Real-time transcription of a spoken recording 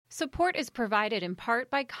Support is provided in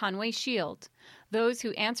part by Conway Shield. Those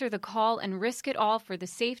who answer the call and risk it all for the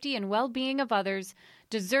safety and well-being of others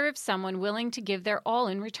deserve someone willing to give their all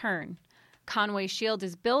in return. Conway Shield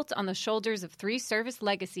is built on the shoulders of 3 service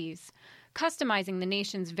legacies. Customizing the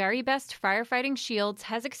nation's very best firefighting shields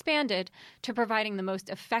has expanded to providing the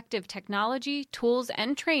most effective technology, tools,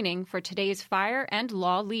 and training for today's fire and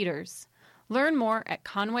law leaders. Learn more at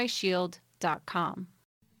conwayshield.com.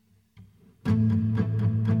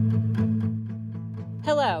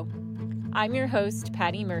 Hello, I'm your host,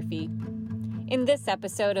 Patty Murphy. In this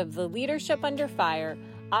episode of the Leadership Under Fire,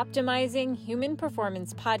 Optimizing Human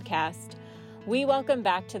Performance podcast, we welcome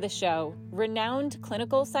back to the show renowned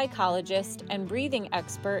clinical psychologist and breathing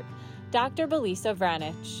expert, Dr. Belisa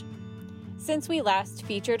Vranich. Since we last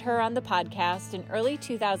featured her on the podcast in early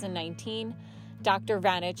 2019, Dr.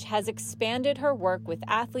 Vranich has expanded her work with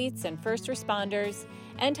athletes and first responders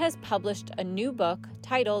and has published a new book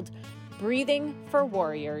titled Breathing for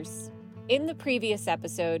Warriors. In the previous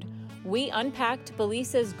episode, we unpacked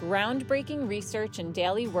Belisa's groundbreaking research and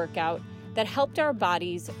daily workout that helped our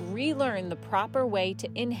bodies relearn the proper way to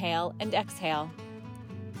inhale and exhale.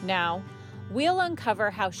 Now, we'll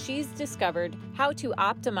uncover how she's discovered how to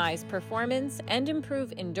optimize performance and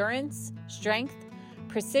improve endurance, strength,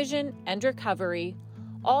 precision, and recovery,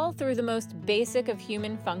 all through the most basic of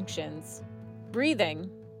human functions, breathing.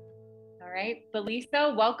 All right,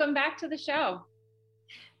 Belisa, welcome back to the show.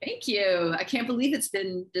 Thank you. I can't believe it's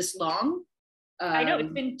been this long. I know,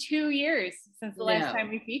 it's been 2 years since the last time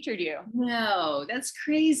we featured you. No, that's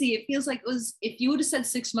crazy. It feels like it was, if you would have said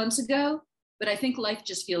 6 months ago, but I think life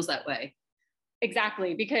just feels that way.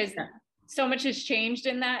 Exactly, because so much has changed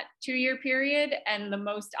in that 2-year period, and the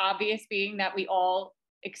most obvious being that we all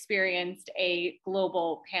experienced a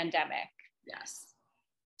global pandemic. Yes.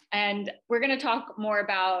 And we're going to talk more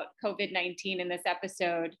about COVID-19 in this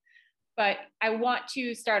episode, but I want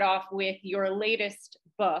to start off with your latest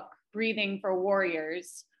book, Breathing for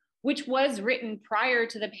Warriors, which was written prior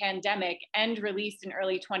to the pandemic and released in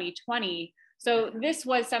early 2020. So this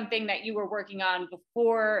was something that you were working on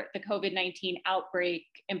before the COVID-19 outbreak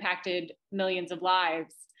impacted millions of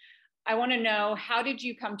lives. I want to know, how did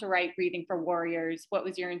you come to write Breathing for Warriors? What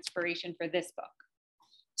was your inspiration for this book?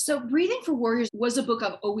 So Breathing for Warriors was a book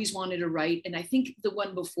I've always wanted to write. And I think the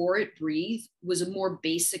one before it, Breathe, was a more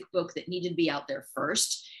basic book that needed to be out there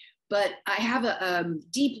first. But I have a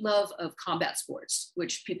deep love of combat sports,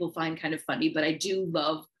 which people find kind of funny, but I do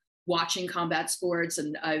love watching combat sports.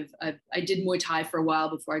 And I did Muay Thai for a while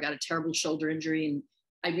before I got a terrible shoulder injury. And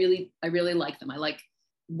I really like them. I like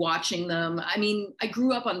watching them. I mean, I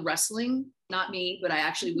grew up on wrestling, not me, but I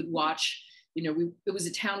actually would watch, it was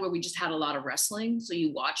a town where we just had a lot of wrestling. So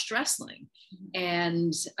you watched wrestling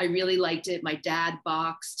and I really liked it. My dad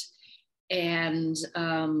boxed. And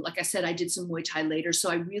like I said, I did some Muay Thai later.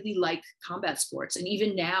 So I really like combat sports. And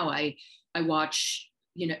even now I watch,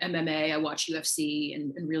 MMA, I watch UFC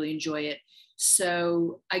and really enjoy it.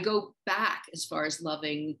 So I go back as far as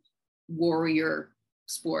loving warrior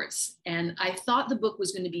sports. And I thought the book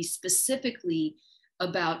was going to be specifically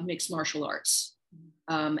about mixed martial arts.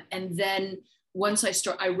 And then once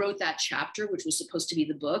I wrote that chapter, which was supposed to be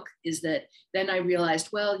the book, is that then I realized,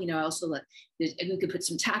 well, I also we could put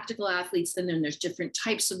some tactical athletes, then there's different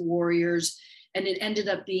types of warriors. And it ended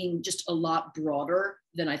up being just a lot broader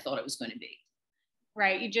than I thought it was going to be.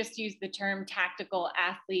 Right. You just used the term tactical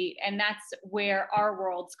athlete, and that's where our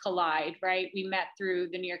worlds collide, right? We met through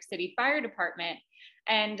the New York City Fire Department.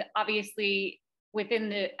 And obviously within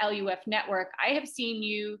the LUF network, I have seen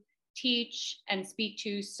you teach and speak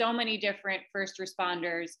to so many different first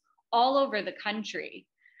responders all over the country.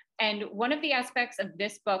 And one of the aspects of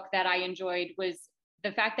this book that I enjoyed was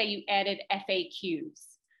the fact that you added FAQs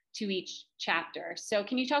to each chapter. So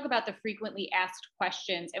can you talk about the frequently asked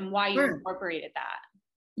questions and why you incorporated that?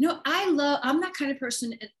 I'm that kind of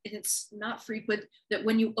person, and it's not frequent, that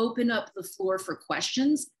when you open up the floor for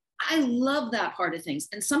questions, I love that part of things.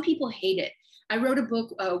 And some people hate it. I wrote a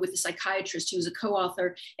book with a psychiatrist who was a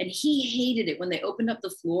co-author, and he hated it when they opened up the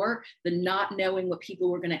floor, the not knowing what people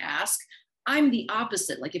were going to ask. I'm the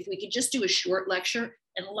opposite. Like if we could just do a short lecture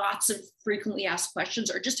and lots of frequently asked questions,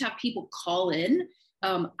 or just have people call in,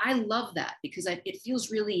 I love that because it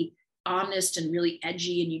feels really honest and really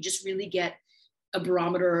edgy, and you just really get a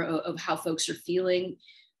barometer of how folks are feeling.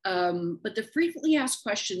 But the frequently asked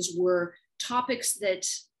questions were topics that,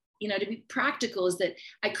 to be practical, is that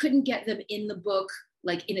I couldn't get them in the book,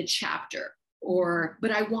 like in a chapter,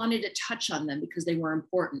 but I wanted to touch on them because they were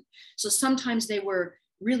important. So sometimes they were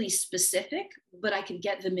really specific, but I could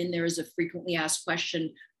get them in there as a frequently asked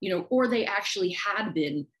question, or they actually had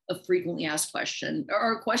been a frequently asked question,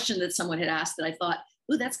 or a question that someone had asked that I thought,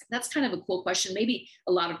 oh, that's kind of a cool question. Maybe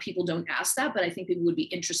a lot of people don't ask that, but I think people would be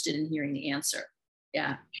interested in hearing the answer.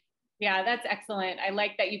 Yeah. Yeah, that's excellent. I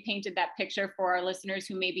like that you painted that picture for our listeners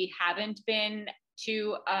who maybe haven't been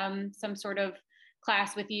to some sort of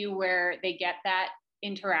class with you where they get that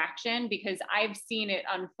interaction, because I've seen it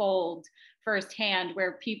unfold firsthand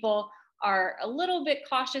where people are a little bit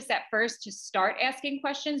cautious at first to start asking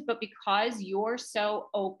questions, but because you're so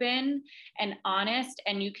open and honest,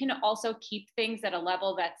 and you can also keep things at a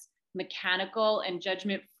level that's mechanical and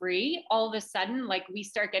judgment free, all of a sudden, like, we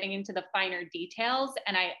start getting into the finer details.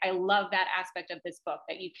 And I love that aspect of this book,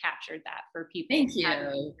 that you captured that for people. Thank you.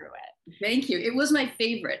 Through it. Thank you. It was my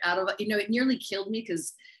favorite out of, it nearly killed me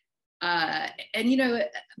because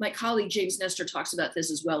my colleague James Nestor talks about this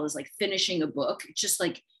as well, as like finishing a book. It's just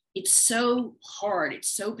like, it's so hard. It's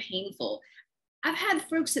so painful. I've had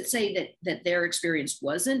folks that say that their experience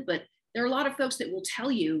wasn't, but there are a lot of folks that will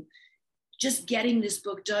tell you just getting this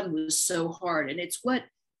book done was so hard. And it's what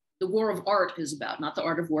The War of Art is about, not The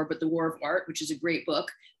Art of War, but The War of Art, which is a great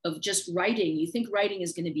book of just writing. You think writing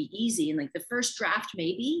is going to be easy, and like the first draft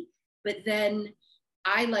maybe, but then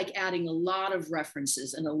I like adding a lot of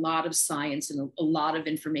references and a lot of science and a lot of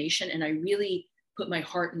information. And I really put my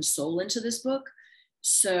heart and soul into this book.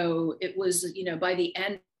 So it was, by the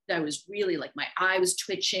end, I was really like, my eye was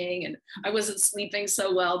twitching and I wasn't sleeping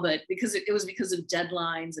so well, but because it was because of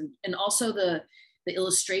deadlines and also the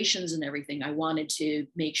illustrations and everything. I wanted to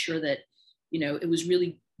make sure that, it was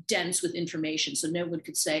really dense with information. So no one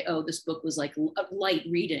could say, oh, this book was like light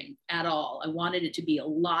reading at all. I wanted it to be a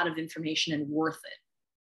lot of information and worth it.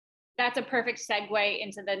 That's a perfect segue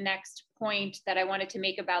into the next point that I wanted to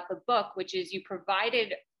make about the book, which is you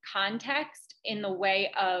provided context in the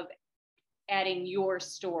way of adding your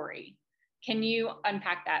story. Can you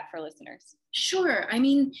unpack that for listeners? Sure. I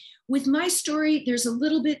mean, with my story, there's a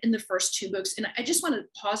little bit in the first two books, and I just want to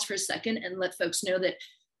pause for a second and let folks know that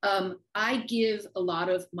I give a lot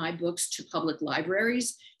of my books to public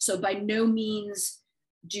libraries. So by no means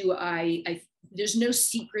do there's no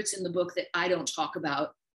secrets in the book that I don't talk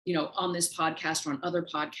about, on this podcast or on other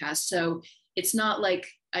podcasts. So it's not like,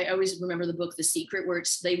 I always remember the book, The Secret, where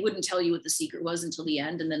they wouldn't tell you what the secret was until the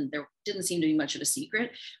end. And then there didn't seem to be much of a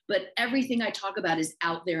secret, but everything I talk about is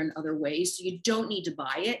out there in other ways. So you don't need to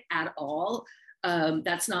buy it at all.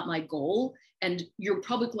 That's not my goal. And your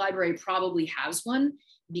public library probably has one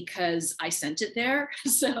because I sent it there.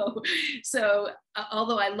 So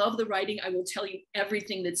although I love the writing, I will tell you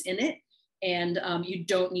everything that's in it. And you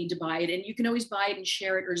don't need to buy it. And you can always buy it and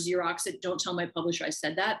share it or Xerox it. Don't tell my publisher I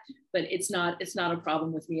said that, but it's not a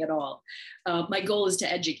problem with me at all. My goal is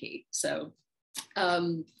to educate. So,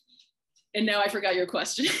 and now I forgot your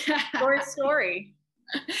question. Your story.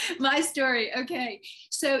 My story. Okay.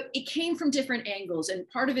 So it came from different angles. And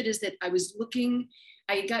part of it is that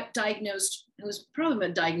I got diagnosed, it was probably a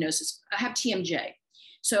diagnosis. I have TMJ.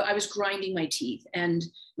 So I was grinding my teeth, and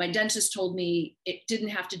my dentist told me it didn't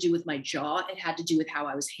have to do with my jaw. It had to do with how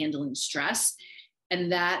I was handling stress.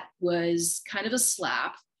 And that was kind of a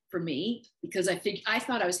slap for me because I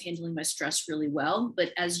thought I was handling my stress really well.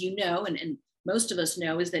 But as you know, and most of us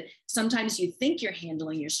know, is that sometimes you think you're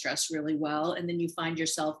handling your stress really well, and then you find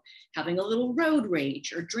yourself having a little road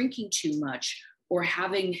rage or drinking too much or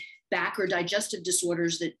having back or digestive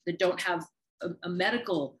disorders that don't have a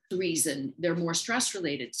medical reason. They're more stress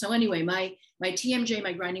related. So anyway, my TMJ,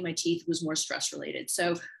 my grinding my teeth, was more stress related.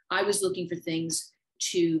 So I was looking for things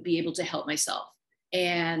to be able to help myself.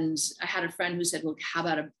 And I had a friend who said, well, how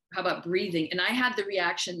about breathing? And I had the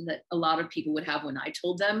reaction that a lot of people would have when I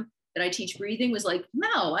told them that I teach breathing, was like,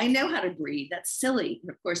 no, I know how to breathe. That's silly.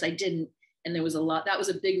 And of course I didn't. And there was that was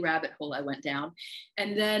a big rabbit hole I went down.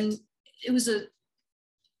 And then it was a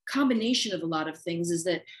combination of a lot of things, is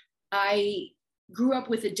that I grew up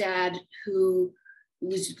with a dad who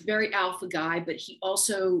was a very alpha guy, but he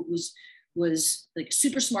also was like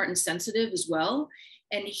super smart and sensitive as well.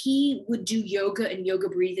 And he would do yoga and yoga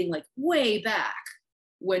breathing like way back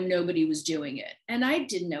when nobody was doing it. And I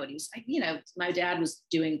didn't know what he was, my dad was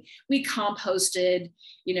doing, we composted,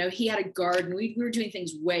 he had a garden. We were doing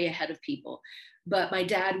things way ahead of people. But my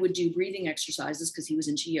dad would do breathing exercises because he was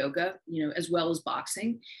into yoga, as well as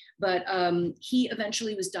boxing. But he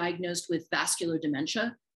eventually was diagnosed with vascular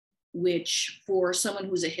dementia, which for someone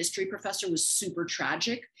who was a history professor was super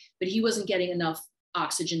tragic, but he wasn't getting enough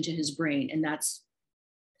oxygen to his brain. And that's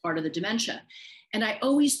part of the dementia. And I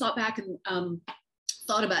always thought back and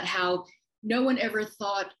thought about how no one ever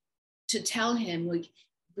thought to tell him, like,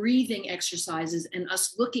 breathing exercises and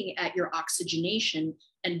us looking at your oxygenation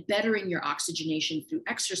and bettering your oxygenation through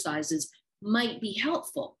exercises might be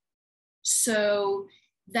helpful. So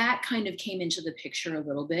that kind of came into the picture a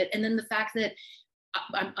little bit. And then the fact that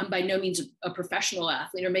I'm by no means a professional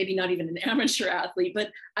athlete, or maybe not even an amateur athlete, but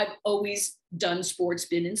I've always done sports,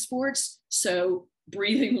 been in sports. So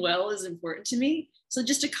breathing well is important to me. So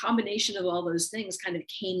just a combination of all those things kind of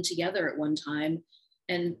came together at one time.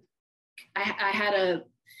 And I had a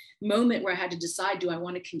moment where I had to decide, do I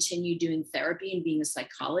want to continue doing therapy and being a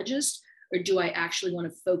psychologist, or do I actually want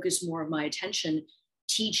to focus more of my attention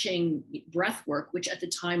teaching breath work, which at the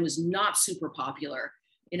time was not super popular,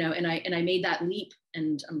 and I made that leap,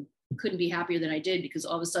 and couldn't be happier than I did, because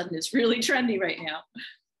all of a sudden it's really trendy right now.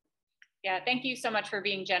 Yeah, thank you so much for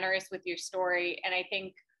being generous with your story. And I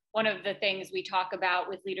think one of the things we talk about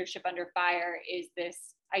with Leadership Under Fire is this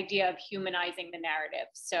idea of humanizing the narrative.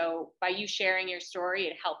 So by you sharing your story,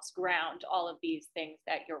 it helps ground all of these things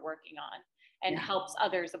that you're working on, and helps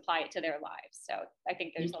others apply it to their lives. So I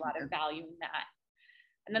think there's a lot of value in that.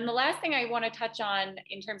 And then the last thing I want to touch on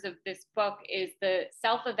in terms of this book is the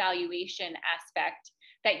self-evaluation aspect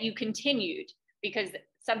that you continued, because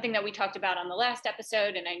something that we talked about on the last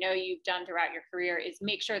episode, and I know you've done throughout your career, is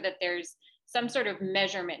make sure that there's some sort of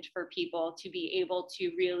measurement for people to be able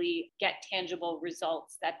to really get tangible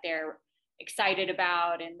results that they're excited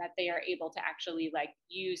about and that they are able to actually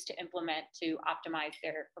use to implement to optimize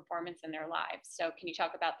their performance in their lives. So can you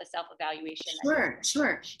talk about the self-evaluation?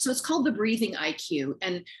 Sure. So it's called the breathing IQ.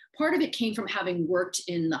 And part of it came from having worked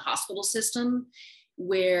in the hospital system,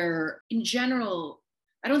 where in general,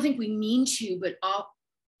 I don't think we mean to, but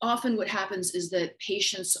often what happens is that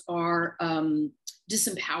patients are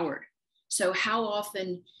disempowered. So how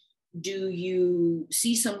often do you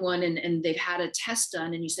see someone and they've had a test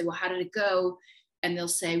done, and you say, well, how did it go? And they'll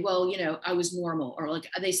say, well, I was normal, or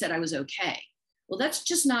they said I was okay. Well, that's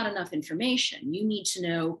just not enough information. You need to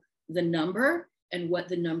know the number and what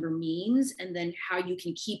the number means, and then how you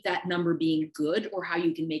can keep that number being good, or how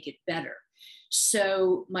you can make it better.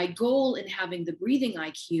 So my goal in having the breathing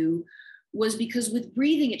IQ was because with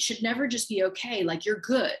breathing, it should never just be okay, like you're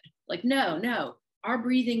good. No. Our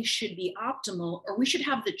breathing should be optimal, or we should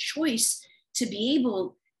have the choice to be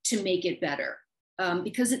able to make it better,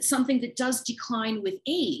 because it's something that does decline with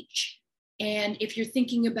age. And if you're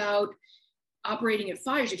thinking about operating at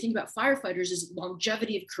fires, you're thinking about firefighters, is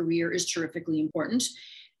longevity of career is terrifically important.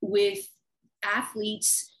 With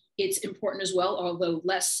athletes, it's important as well, although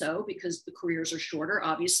less so because the careers are shorter,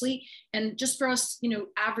 obviously. And just for us,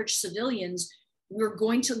 average civilians, we're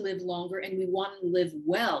going to live longer, and we want to live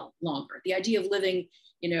well longer. The idea of living,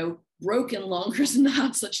 broken longer is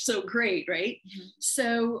not so great, right? Mm-hmm.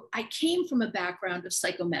 So I came from a background of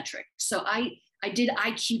psychometric. So I did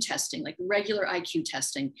IQ testing, like regular IQ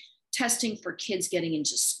testing for kids getting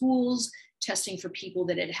into schools, testing for people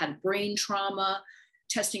that had brain trauma,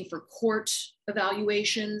 testing for court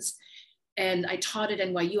evaluations. And I taught at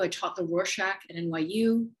NYU. I taught the Rorschach at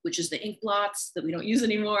NYU, which is the ink blots that we don't use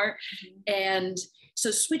anymore. Mm-hmm. And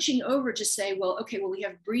so switching over to say, we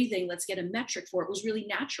have breathing, let's get a metric for it, was really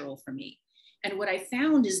natural for me. And what I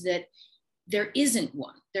found is that there isn't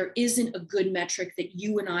one. There isn't a good metric that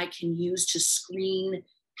you and I can use to screen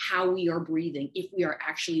how we are breathing, if we are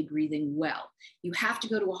actually breathing well. You have to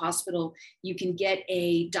go to a hospital. You can get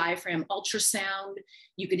a diaphragm ultrasound.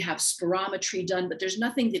 You can have spirometry done, but there's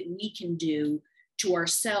nothing that we can do to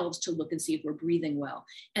ourselves to look and see if we're breathing well.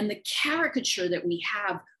 And the caricature that we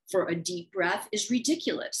have for a deep breath is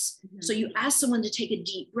ridiculous. Mm-hmm. So you ask someone to take a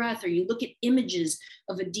deep breath, or you look at images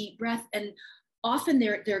of a deep breath, and often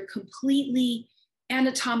they're completely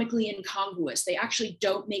anatomically incongruous. They actually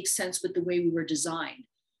don't make sense with the way we were designed.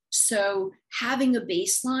 So having a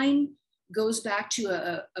baseline goes back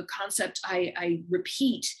to a concept I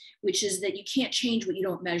repeat, which is that you can't change what you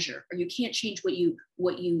don't measure, or you can't change what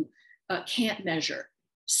you can't measure.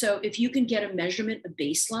 So if you can get a measurement, a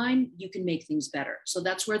baseline, you can make things better. So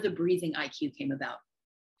that's where the breathing IQ came about.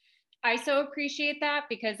 I so appreciate that,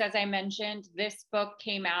 because as I mentioned, this book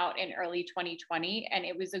came out in early 2020, and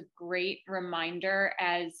it was a great reminder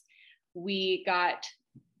as we got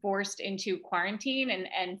forced into quarantine.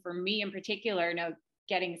 And for me in particular,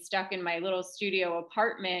 getting stuck in my little studio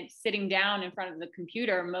apartment, sitting down in front of the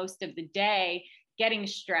computer most of the day, getting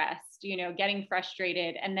stressed, getting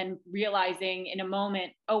frustrated, and then realizing in a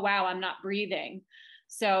moment, oh, wow, I'm not breathing.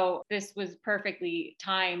 So this was perfectly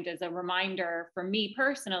timed as a reminder for me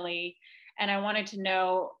personally. And I wanted to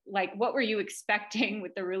know, what were you expecting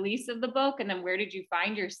with the release of the book? And then where did you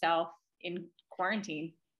find yourself in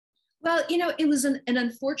quarantine? Well, it was an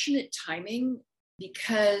unfortunate timing,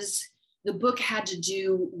 because the book had to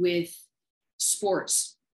do with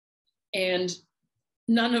sports. And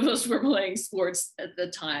none of us were playing sports at the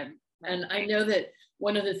time. And I know that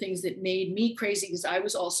one of the things that made me crazy, because I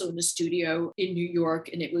was also in the studio in New York,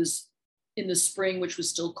 and it was in the spring, which was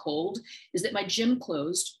still cold, is that my gym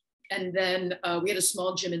closed. And then we had a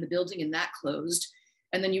small gym in the building and that closed.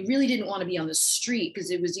 And then you really didn't want to be on the street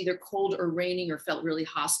because it was either cold or raining or felt really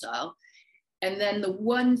hostile. And then the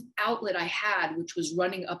one outlet I had, which was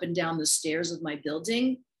running up and down the stairs of my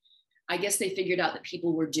building, I guess they figured out that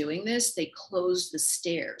people were doing this. They closed the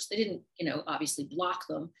stairs. They didn't, obviously block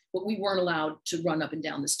them, but we weren't allowed to run up and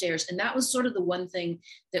down the stairs. And that was sort of the one thing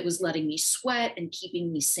that was letting me sweat and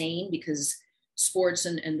keeping me sane, because sports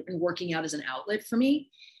and working out is an outlet for me.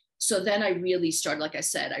 So then I really started, like I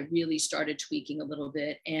said, I really started tweaking a little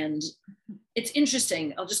bit. And it's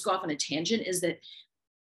interesting, I'll just go off on a tangent, is that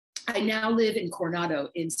I now live in Coronado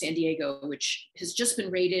in San Diego, which has just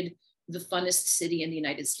been rated the funnest city in the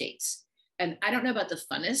United States. And I don't know about the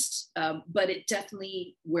funnest, but it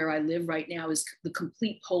definitely, where I live right now, is the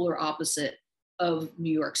complete polar opposite of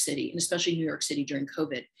New York City, and especially New York City during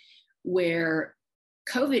COVID, where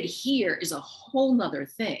COVID here is a whole nother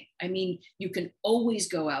thing. I mean, you can always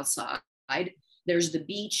go outside. There's the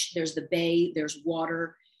beach, there's the bay, there's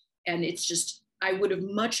water. And it's just, I would have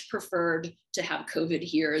much preferred to have COVID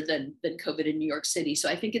here than COVID in New York City. So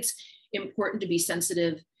I think it's important to be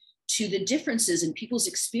sensitive to the differences in people's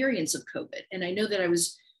experience of COVID. And I know that I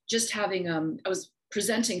was just having, I was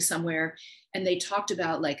presenting somewhere, and they talked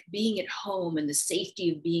about like being at home and the safety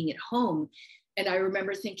of being at home. And I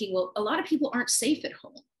remember thinking, well, a lot of people aren't safe at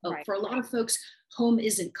home. Right. For a lot of folks, home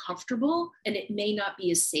isn't comfortable, and it may not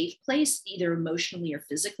be a safe place, either emotionally or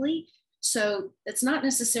physically. So that's not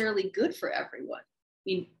necessarily good for everyone. I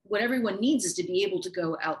mean, what everyone needs is to be able to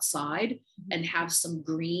go outside and have some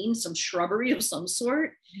green, some shrubbery of some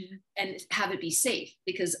sort, and have it be safe.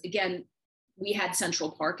 Because again, we had Central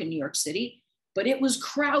Park in New York City, but it was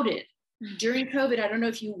crowded. During COVID, I don't know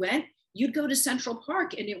if you went, you'd go to Central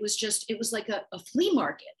Park and it was like a flea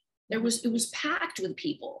market. It was packed with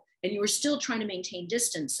people, and you were still trying to maintain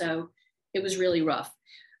distance. So it was really rough.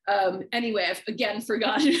 Anyway, I've again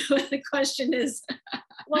forgotten what the question is.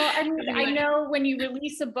 Well, I mean, anyway. I know when you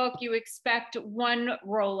release a book, you expect one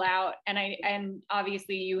rollout, and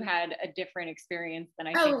obviously you had a different experience than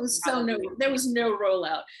I think. There was no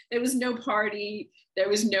rollout. There was no party. There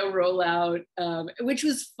was no rollout, which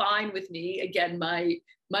was fine with me. Again,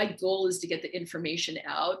 my goal is to get the information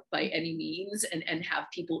out by any means and have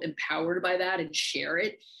people empowered by that and share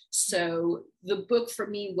it. So the book for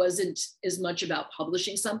me wasn't as much about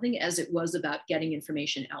publishing something as it was about getting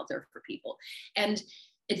information out there for people. And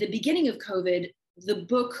at the beginning of COVID, the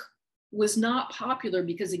book was not popular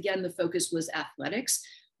because, again, the focus was athletics.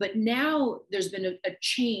 But now there's been a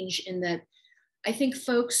change in that I think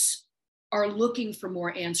folks are looking for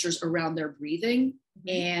more answers around their breathing.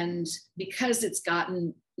 And because it's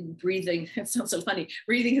gotten breathing, it sounds so funny,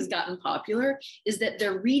 breathing has gotten popular, is that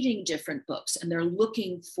they're reading different books and they're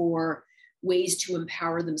looking for ways to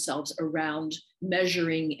empower themselves around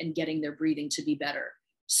measuring and getting their breathing to be better.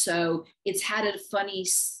 So it's had a funny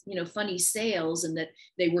sales, and that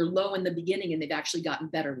they were low in the beginning and they've actually gotten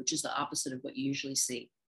better, which is the opposite of what you usually see.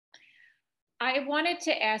 I wanted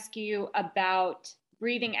to ask you about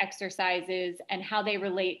breathing exercises and how they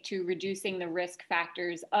relate to reducing the risk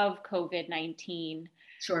factors of COVID-19.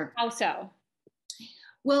 Sure. How so?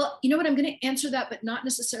 Well, you know what, I'm going to answer that, but not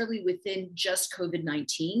necessarily within just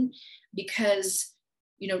COVID-19, because,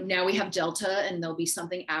 now we have Delta and there'll be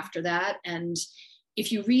something after that. And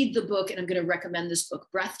if you read the book, and I'm going to recommend this book,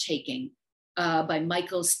 Breathtaking, by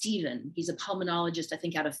Michael Steven, he's a pulmonologist, I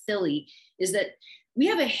think out of Philly, is that we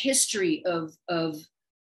have a history of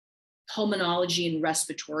pulmonology and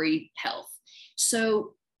respiratory health.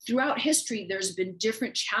 So throughout history, there's been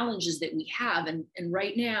different challenges that we have. And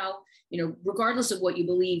right now, regardless of what you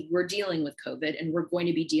believe, we're dealing with COVID, and we're going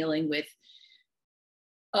to be dealing with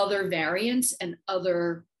other variants and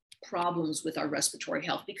other problems with our respiratory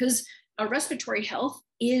health, because our respiratory health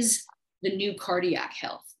is the new cardiac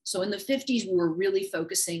health. So in the 50s, we were really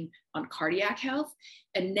focusing on cardiac health.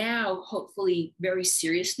 And now, hopefully, very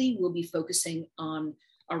seriously, we'll be focusing on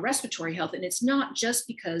our respiratory health. And it's not just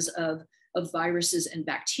because of viruses and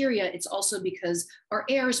bacteria, it's also because our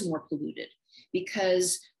air is more polluted,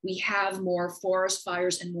 because we have more forest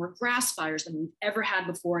fires and more grass fires than we've ever had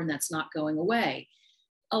before, and that's not going away.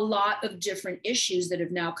 A lot of different issues that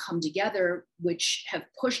have now come together, which have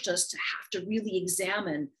pushed us to have to really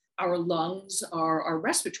examine our lungs, our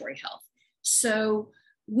respiratory health. So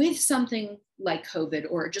with something like COVID,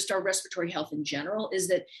 or just our respiratory health in general, is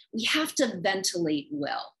that we have to ventilate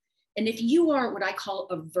well. And if you are what I call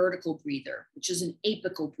a vertical breather, which is an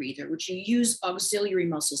apical breather, which you use auxiliary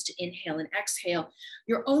muscles to inhale and exhale,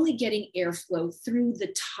 you're only getting airflow through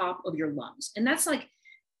the top of your lungs. And that's like,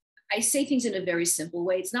 I say things in a very simple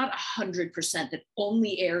way. It's not 100% that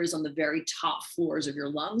only air is on the very top floors of your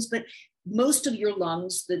lungs, but most of your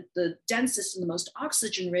lungs, the densest and the most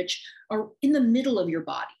oxygen rich, are in the middle of your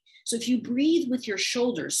body. So if you breathe with your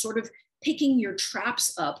shoulders, sort of picking your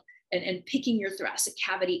traps up and picking your thoracic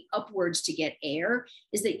cavity upwards to get air,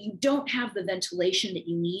 is that you don't have the ventilation that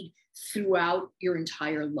you need throughout your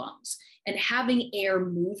entire lungs. And having air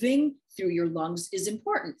moving through your lungs is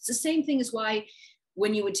important. It's the same thing as why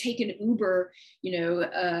when you would take an Uber,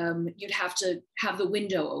 you'd have to have the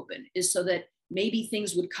window open, is so that maybe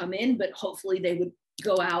things would come in, but hopefully they would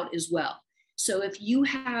go out as well. So if you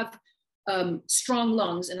have strong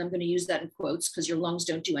lungs, and I'm going to use that in quotes because your lungs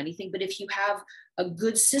don't do anything, but if you have a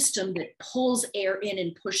good system that pulls air in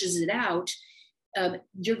and pushes it out,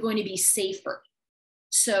 you're going to be safer.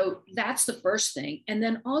 So that's the first thing. And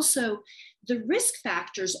then also the risk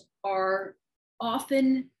factors are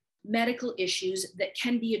often medical issues that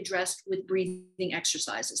can be addressed with breathing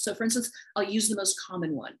exercises. So for instance, I'll use the most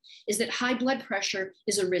common one, is that high blood pressure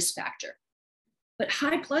is a risk factor. But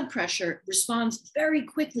high blood pressure responds very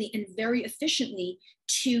quickly and very efficiently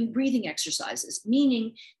to breathing exercises,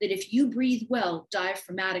 meaning that if you breathe well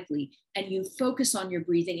diaphragmatically and you focus on your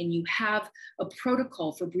breathing and you have a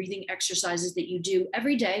protocol for breathing exercises that you do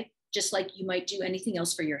every day, just like you might do anything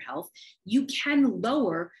else for your health, you can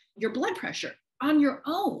lower your blood pressure on your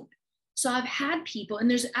own. So I've had people, and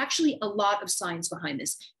there's actually a lot of science behind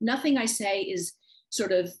this. Nothing I say is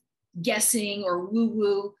sort of guessing or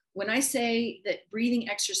woo-woo. When I say that breathing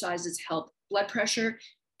exercises help blood pressure,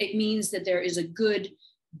 it means that there is a good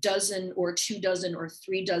dozen or 2 dozen or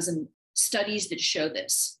 3 dozen studies that show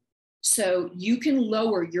this. So you can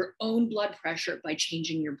lower your own blood pressure by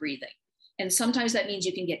changing your breathing. And sometimes that means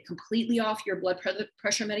you can get completely off your blood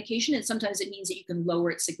pressure medication. And sometimes it means that you can lower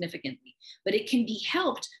it significantly. But it can be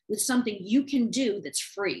helped with something you can do that's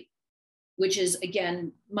free, which is,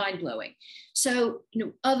 again, mind-blowing. So,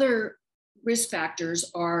 other risk factors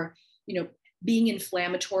are, being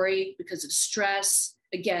inflammatory because of stress.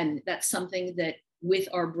 Again, that's something that with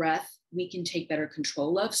our breath, we can take better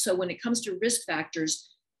control of. So when it comes to risk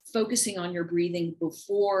factors, focusing on your breathing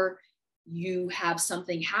before you have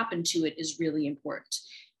something happen to it is really important.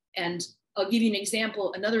 And I'll give you an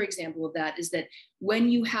example. Another example of that is that when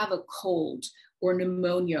you have a cold or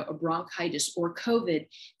pneumonia or bronchitis or COVID,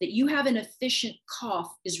 that you have an efficient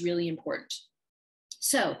cough is really important.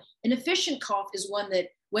 So an efficient cough is one that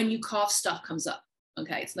when you cough, stuff comes up.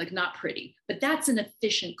 Okay, it's like not pretty, but that's an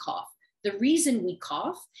efficient cough. The reason we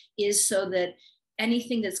cough is so that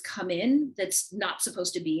anything that's come in that's not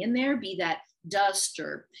supposed to be in there, be that dust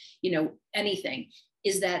or anything,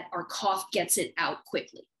 is that our cough gets it out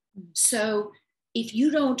quickly. So if you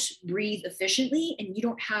don't breathe efficiently and you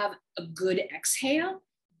don't have a good exhale,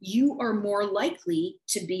 you are more likely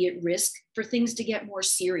to be at risk for things to get more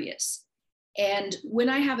serious. And when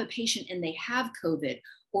I have a patient and they have COVID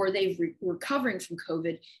or they're recovering from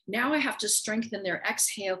COVID, now I have to strengthen their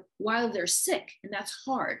exhale while they're sick, and that's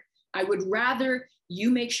hard. I would rather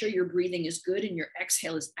you make sure your breathing is good and your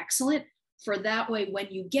exhale is excellent, for that way, when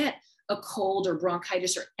you get a cold or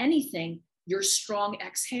bronchitis or anything, your strong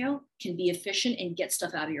exhale can be efficient and get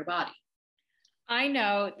stuff out of your body. I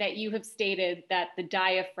know that you have stated that the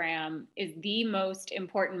diaphragm is the most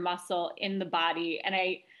important muscle in the body. And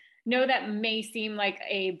I know that may seem like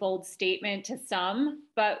a bold statement to some,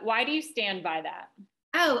 but why do you stand by that?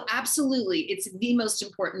 Oh, absolutely. It's the most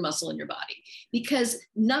important muscle in your body because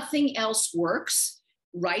nothing else works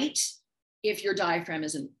right if your diaphragm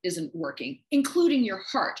isn't working, including your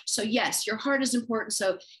heart. So yes, your heart is important.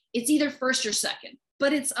 So it's either first or second,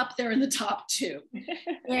 but it's up there in the top too.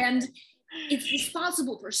 And it's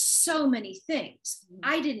responsible for so many things.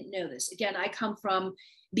 I didn't know this. Again, I come from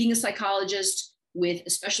being a psychologist with a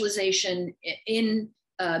specialization in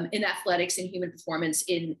athletics and human performance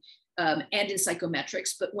and in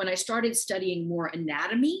psychometrics. But when I started studying more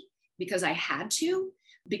anatomy, because I had to,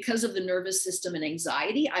 because of the nervous system and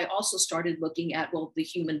anxiety, I also started looking at, the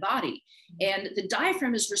human body. And the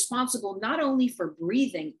diaphragm is responsible not only for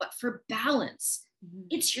breathing, but for balance.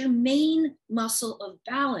 It's your main muscle of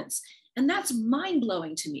balance. And that's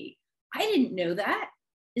mind-blowing to me. I didn't know that.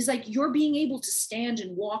 It's like you're being able to stand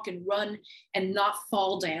and walk and run and not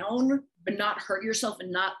fall down, but not hurt yourself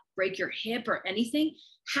and not break your hip or anything,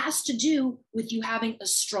 has to do with you having a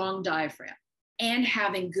strong diaphragm and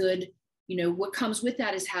having good, what comes with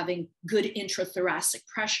that is having good intrathoracic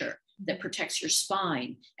pressure. that protects your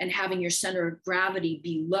spine, and having your center of gravity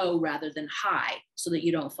be low rather than high so that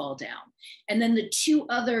you don't fall down. And then the two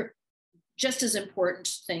other just as important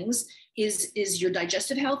things is your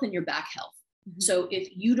digestive health and your back health. Mm-hmm. So if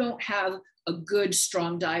you don't have a good,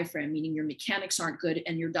 strong diaphragm, meaning your mechanics aren't good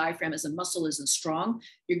and your diaphragm as a muscle isn't strong,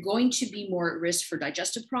 you're going to be more at risk for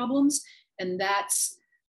digestive problems. And that's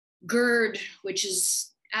GERD, which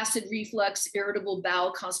is acid reflux, irritable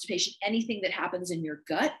bowel, constipation, anything that happens in your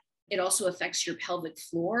gut. It also affects your pelvic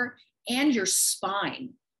floor and your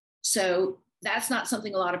spine. So that's not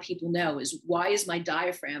something a lot of people know, is why is my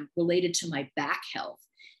diaphragm related to my back health?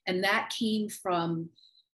 And that came from,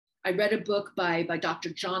 I read a book by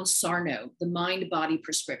Dr. John Sarno, The Mind-Body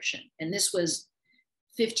Prescription. And this was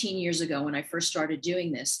 15 years ago when I first started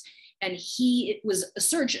doing this. And he was a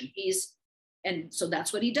surgeon. And so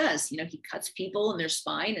that's what he does. You know, he cuts people in their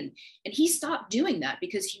spine, and he stopped doing that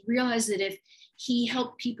because he realized that if he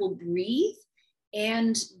helped people breathe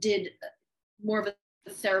and did more of a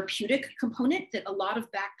therapeutic component, that a lot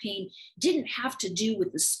of back pain didn't have to do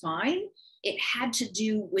with the spine. It had to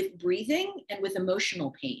do with breathing and with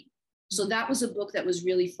emotional pain. So that was a book that was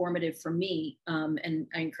really formative for me. And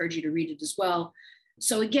I encourage you to read it as well.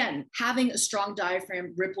 So again, having a strong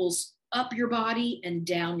diaphragm ripples up your body and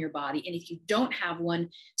down your body. And if you don't have one,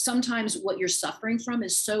 sometimes what you're suffering from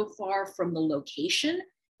is so far from the location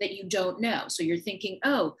that you don't know. So you're thinking,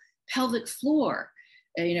 oh, pelvic floor,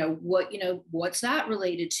 what's that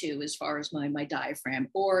related to as far as my diaphragm?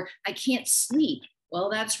 Or I can't sleep. Well,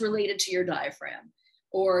 that's related to your diaphragm.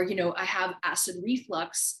 Or, I have acid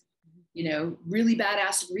reflux, really bad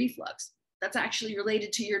acid reflux. That's actually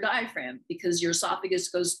related to your diaphragm because your esophagus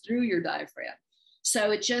goes through your diaphragm.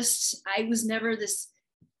 So I was never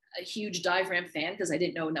a huge diaphragm fan because I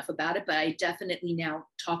didn't know enough about it, but I definitely now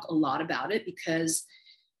talk a lot about it because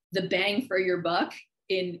the bang for your buck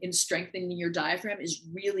in strengthening your diaphragm is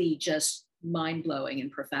really just mind-blowing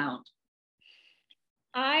and profound.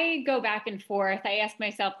 I go back and forth. I ask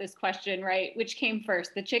myself this question, right? Which came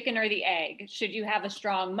first, the chicken or the egg? Should you have a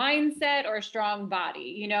strong mindset or a strong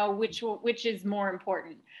body? Which is more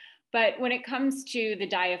important? But when it comes to the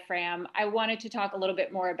diaphragm, I wanted to talk a little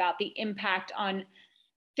bit more about the impact on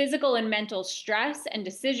physical and mental stress and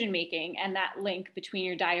decision-making and that link between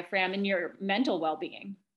your diaphragm and your mental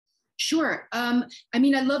well-being. Sure. I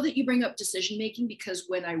love that you bring up decision-making because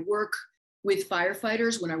when I work with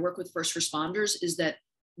firefighters, when I work with first responders,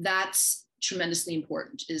 that's tremendously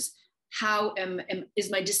important, is how is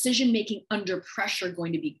my decision-making under pressure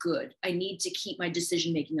going to be good? I need to keep my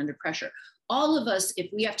decision-making under pressure. All of us, if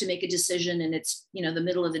we have to make a decision and it's, the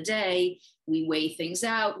middle of the day, we weigh things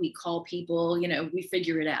out, we call people, we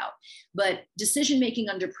figure it out. But decision-making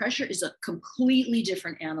under pressure is a completely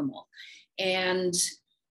different animal. And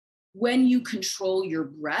when you control your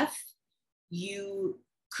breath, you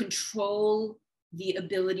control the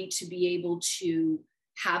ability to be able to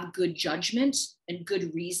have good judgment and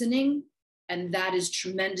good reasoning. And that is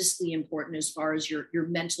tremendously important as far as your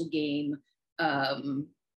mental game,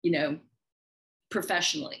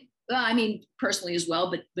 professionally. Well, personally as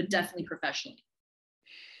well, but definitely professionally.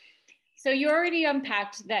 So you already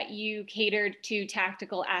unpacked that you catered to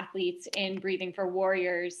tactical athletes in Breathing for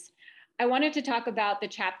Warriors. I wanted to talk about the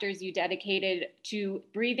chapters you dedicated to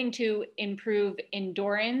breathing to improve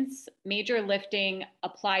endurance, major lifting,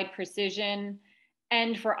 applied precision,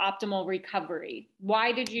 and for optimal recovery.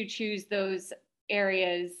 Why did you choose those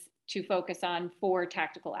areas to focus on for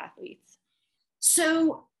tactical athletes?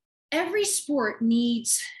 So every sport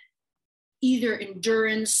needs either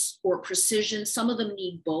endurance or precision. Some of them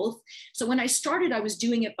need both. So when I started, I was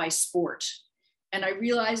doing it by sport. And I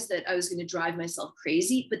realized that I was going to drive myself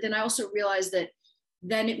crazy. But then I also realized that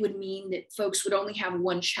then it would mean that folks would only have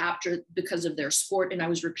one chapter because of their sport. And I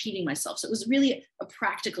was repeating myself. So it was really a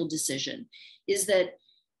practical decision, is that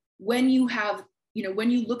when you have,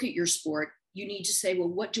 when you look at your sport, you need to say, well,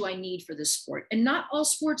 what do I need for this sport? And not all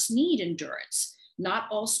sports need endurance. Not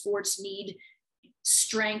all sports need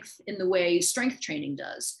strength in the way strength training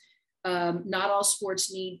does. Not all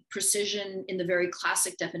sports need precision in the very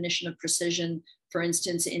classic definition of precision, for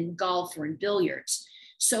instance, in golf or in billiards.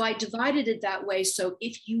 So I divided it that way. So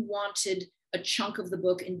if you wanted a chunk of the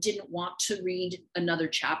book and didn't want to read another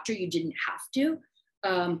chapter, you didn't have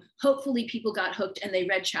to. Hopefully people got hooked and they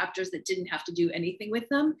read chapters that didn't have to do anything with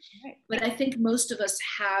them. Right. But I think most of us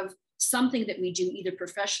have something that we do either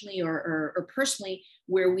professionally or personally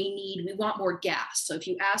where we want more gas. So if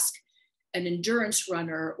you ask an endurance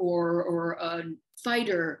runner or a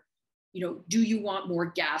fighter, do you want more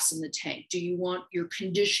gas in the tank? Do you want your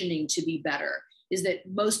conditioning to be better? Is that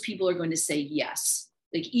most people are going to say yes.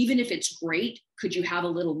 Like, even if it's great, could you have a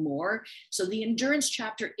little more? So the endurance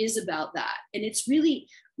chapter is about that. And it's really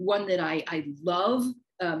one that I love,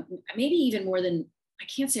 maybe even more than, I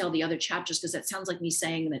can't say all the other chapters because that sounds like me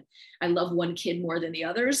saying that I love one kid more than the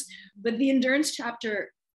others. But the endurance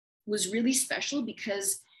chapter was really special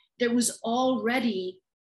because there was already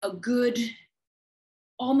a good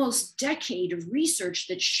almost decade of research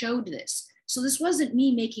that showed this. So this wasn't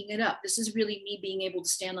me making it up. This is really me being able to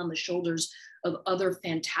stand on the shoulders of other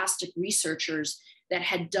fantastic researchers that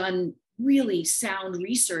had done really sound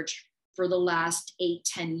research for the last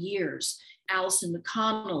 8-10 years. Alison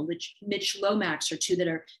McConnell, Mitch Lomax are two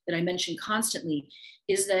that I mention constantly,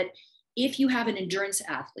 is that if you have an endurance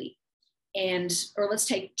athlete, or let's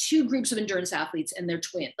take two groups of endurance athletes and they're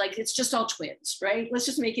twins, like it's just all twins, right? Let's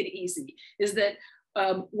just make it easy, is that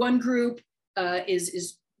one group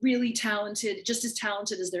is really talented, just as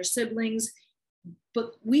talented as their siblings,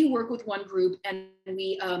 but we work with one group and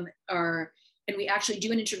we actually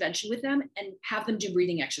do an intervention with them and have them do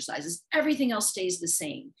breathing exercises. Everything else stays the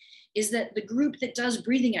same. Is that the group that does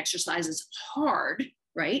breathing exercises hard,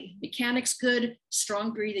 right? Mechanics good,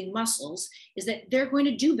 strong breathing muscles, is that they're going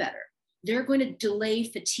to do better. They're going to delay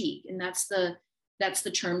fatigue. And that's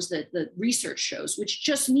the terms that the research shows, which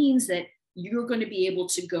just means that you're going to be able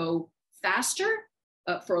to go faster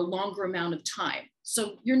for a longer amount of time.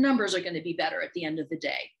 So your numbers are going to be better at the end of the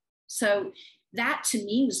day. So that to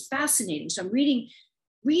me was fascinating. So I'm reading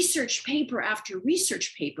research paper after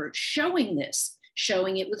research paper showing this,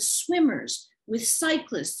 showing it with swimmers, with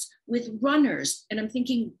cyclists, with runners. And I'm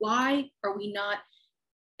thinking, why are we not,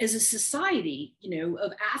 as a society,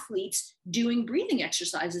 of athletes doing breathing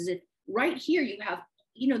exercises? If right here you have,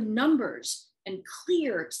 numbers and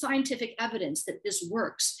clear scientific evidence that this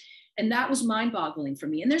works. And that was mind-boggling for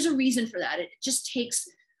me. And there's a reason for that. It just takes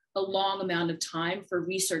a long amount of time for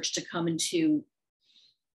research to come into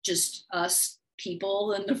just us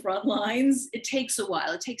people in the front lines. It takes a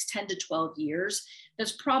while. It takes 10 to 12 years.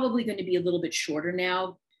 That's probably going to be a little bit shorter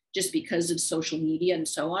now just because of social media and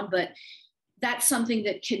so on. But that's something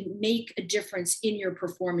that can make a difference in your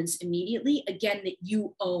performance immediately. Again, that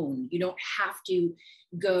you own. You don't have to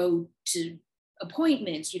go to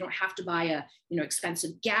appointments. You don't have to buy a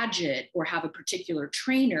expensive gadget or have a particular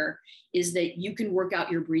trainer. Is that you can work out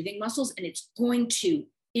your breathing muscles and it's going to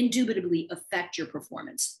indubitably affect your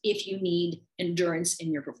performance if you need endurance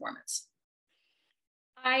in your performance.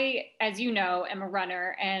 I, as you know, am a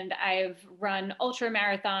runner and I've run ultra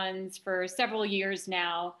marathons for several years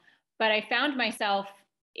now, but I found myself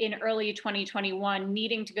in early 2021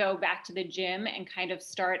 needing to go back to the gym and kind of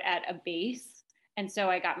start at a base. And so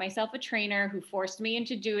I got myself a trainer who forced me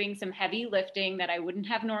into doing some heavy lifting that I wouldn't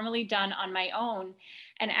have normally done on my own.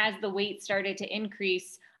 And as the weight started to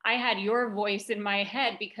increase, I had your voice in my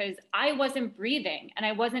head because I wasn't breathing and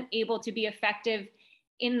I wasn't able to be effective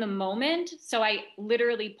in the moment. So I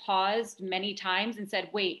literally paused many times and said,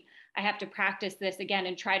 wait, I have to practice this again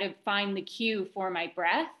and try to find the cue for my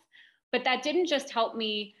breath. But that didn't just help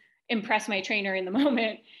me impress my trainer in the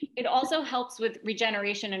moment. It also helps with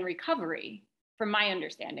regeneration and recovery, from my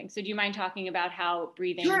understanding. So do you mind talking about how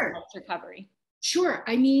breathing helps recovery? Sure.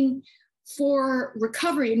 I mean, for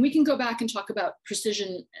recovery, and we can go back and talk about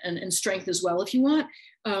precision and strength as well if you want,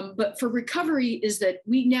 but for recovery is that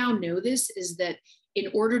we now know this, is that in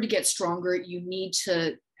order to get stronger, you need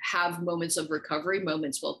to have moments of recovery,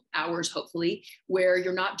 hours hopefully, where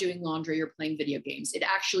you're not doing laundry or playing video games. It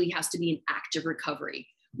actually has to be an active recovery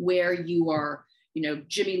where you are,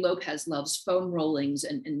 Jimmy Lopez loves foam rollings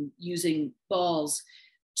and using balls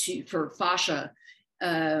for fascia.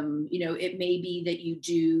 It may be that you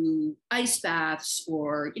do ice baths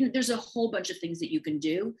or, there's a whole bunch of things that you can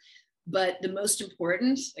do. But the most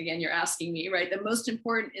important, again, you're asking me, right? The most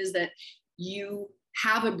important is that you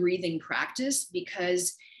have a breathing practice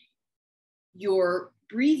because your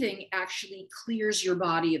breathing actually clears your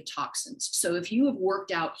body of toxins. So if you have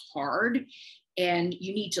worked out hard and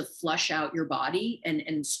you need to flush out your body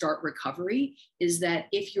and start recovery, is that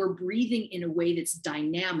if you're breathing in a way that's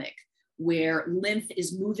dynamic, where lymph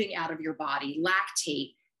is moving out of your body,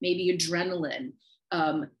 lactate, maybe adrenaline,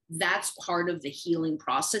 that's part of the healing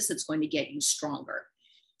process that's going to get you stronger.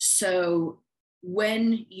 So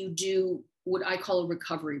when you do what I call a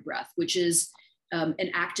recovery breath, which is an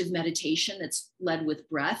active meditation that's led with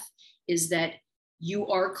breath, is that you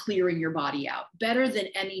are clearing your body out. Better than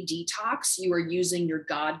any detox, you are using your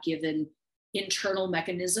God-given internal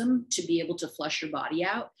mechanism to be able to flush your body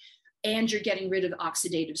out. And you're getting rid of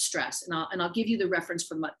oxidative stress. And I'll give you the reference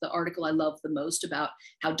from the article I love the most about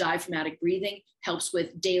how diaphragmatic breathing helps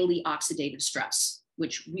with daily oxidative stress,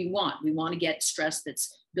 which we want. We want to get stress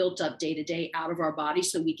that's built up day to day out of our body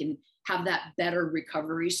so we can have that better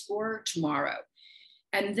recovery score tomorrow.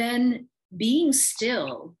 And then being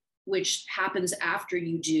still, which happens after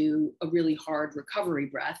you do a really hard recovery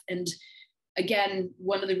breath. And again,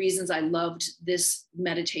 one of the reasons I loved this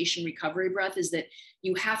meditation recovery breath is that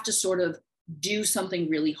you have to sort of do something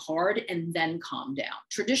really hard and then calm down.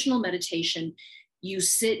 Traditional meditation, you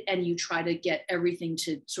sit and you try to get everything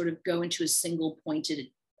to sort of go into a single pointed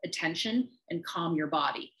attention and calm your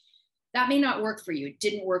body. That may not work for you. It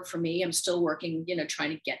didn't work for me. I'm still working, trying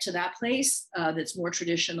to get to that place that's more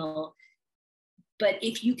traditional. But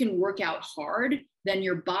if you can work out hard, then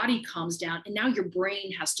your body calms down and now your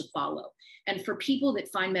brain has to follow. And for people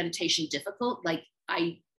that find meditation difficult, like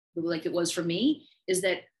it was for me, is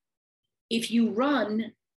that if you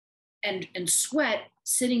run and sweat,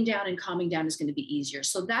 sitting down and calming down is going to be easier.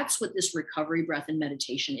 So that's what this recovery breath and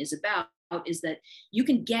meditation is about, is that you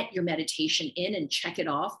can get your meditation in and check it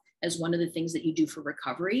off as one of the things that you do for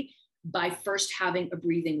recovery by first having a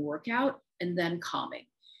breathing workout and then calming.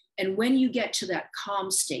 And when you get to that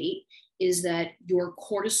calm state, is that your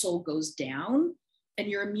cortisol goes down and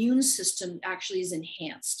your immune system actually is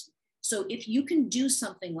enhanced. So if you can do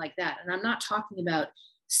something like that, and I'm not talking about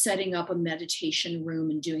setting up a meditation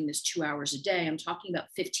room and doing this 2 hours a day, I'm talking about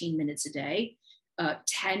 15 minutes a day,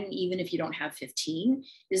 10, even if you don't have 15,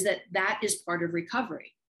 is that is part of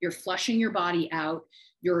recovery. You're flushing your body out,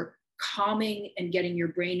 you're calming and getting your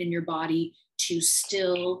brain and your body to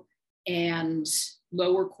still and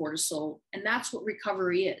lower cortisol. And that's what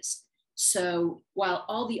recovery is. So while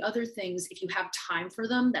all the other things, if you have time for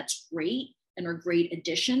them, that's great and are great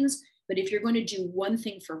additions. But if you're going to do one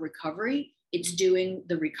thing for recovery, it's doing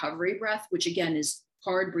the recovery breath, which again is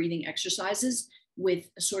hard breathing exercises with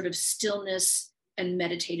a sort of stillness and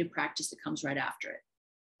meditative practice that comes right after it.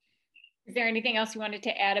 Is there anything else you wanted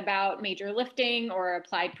to add about major lifting or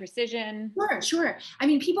applied precision? Sure. I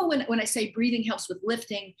mean, people, when I say breathing helps with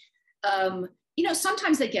lifting,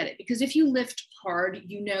 sometimes they get it, because if you lift hard,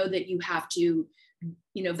 you know that you have to,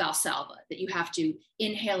 Valsalva, that you have to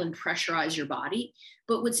inhale and pressurize your body.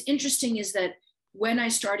 But what's interesting is that when I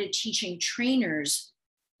started teaching trainers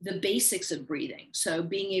the basics of breathing, so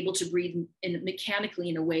being able to breathe mechanically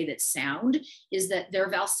in a way that's sound, is that their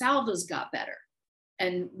Valsalvas got better.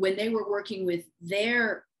 And when they were working with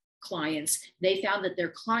their clients, they found that their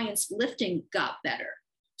clients' lifting got better.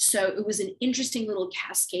 So it was an interesting little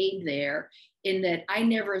cascade there, in that I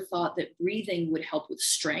never thought that breathing would help with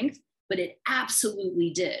strength, but it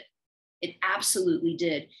absolutely did. It absolutely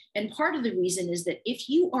did. And part of the reason is that if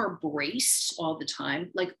you are braced all the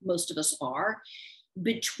time, like most of us are,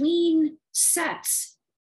 between sets,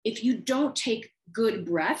 if you don't take good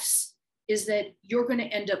breaths, is that you're going to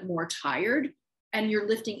end up more tired and your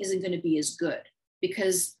lifting isn't going to be as good,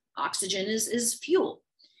 because oxygen is fuel.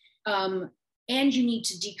 And you need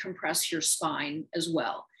to decompress your spine as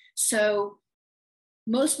well. So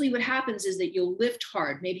mostly what happens is that you'll lift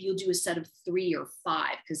hard. Maybe you'll do a set of 3 or 5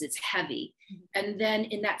 because it's heavy. And then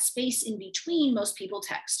in that space in between, most people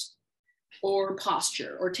text or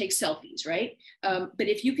posture or take selfies, right? But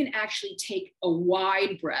if you can actually take a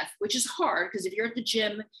wide breath, which is hard, because if you're at the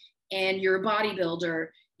gym and you're a bodybuilder,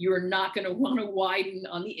 you're not going to want to widen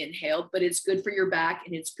on the inhale, but it's good for your back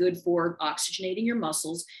and it's good for oxygenating your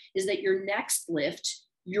muscles, is that your next lift,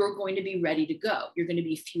 you're going to be ready to go. You're going to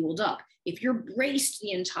be fueled up. If you're braced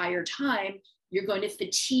the entire time, you're going to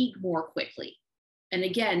fatigue more quickly. And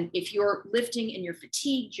again, if you're lifting and you're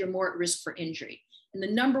fatigued, you're more at risk for injury. And the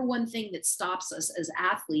number one thing that stops us as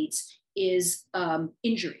athletes is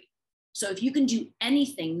injury. So if you can do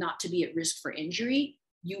anything not to be at risk for injury,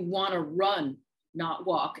 you want to run, not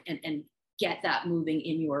walk, and get that moving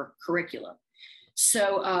in your curriculum.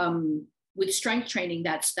 So with strength training,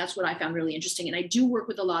 that's what I found really interesting. And I do work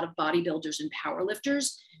with a lot of bodybuilders and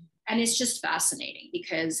powerlifters, and it's just fascinating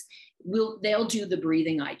because they'll do the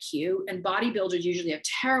breathing IQ, and bodybuilders usually have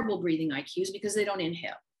terrible breathing IQs because they don't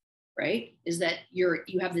inhale, right? Is that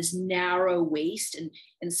you have this narrow waist,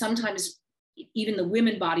 and sometimes even the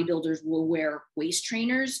women bodybuilders will wear waist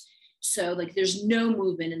trainers. So like there's no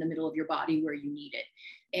movement in the middle of your body where you need it.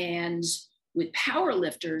 And with power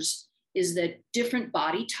lifters is that different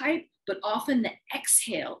body type, but often the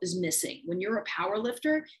exhale is missing. When you're a power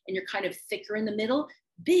lifter and you're kind of thicker in the middle,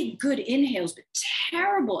 big, good inhales, but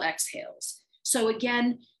terrible exhales. So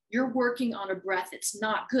again, you're working on a breath that's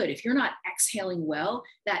not good. If you're not exhaling well,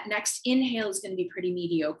 that next inhale is going to be pretty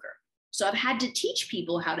mediocre. So I've had to teach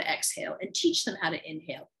people how to exhale and teach them how to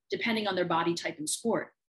inhale, depending on their body type and sport.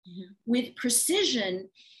 Mm-hmm. With precision,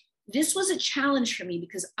 this was a challenge for me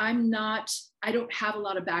because I don't have a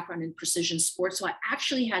lot of background in precision sports. So I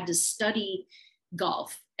actually had to study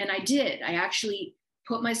golf, and I did. I actually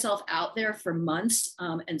put myself out there for months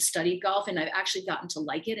and studied golf. And I've actually gotten to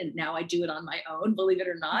like it. And now I do it on my own, believe it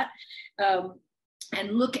or not,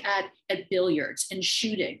 and look at billiards and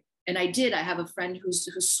shooting. And I have a friend who's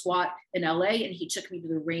SWAT in LA, and he took me to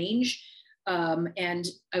the range and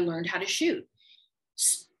I learned how to shoot.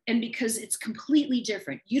 And because it's completely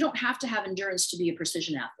different, you don't have to have endurance to be a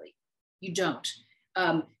precision athlete. You don't.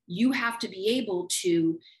 You have to be able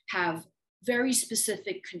to have very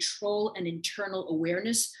specific control and internal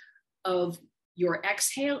awareness of your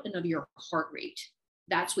exhale and of your heart rate.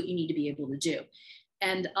 That's what you need to be able to do.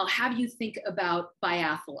 And I'll have you think about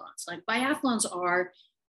biathlons. Like biathlons are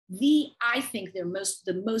I think they're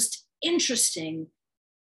the most interesting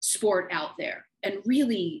sport out there. And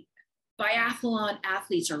really, biathlon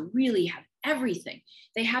athletes really have everything.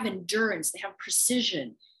 They have endurance, they have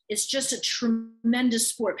precision. It's just a tremendous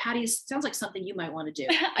sport. Patty, it sounds like something you might want to do.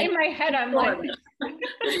 In my head, I'm like.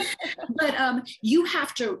 But you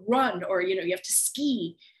have to run, or you have to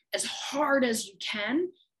ski as hard as you can,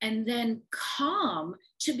 and then calm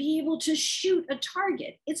to be able to shoot a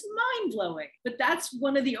target. It's mind-blowing. But that's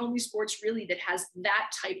one of the only sports really that has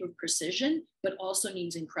that type of precision, but also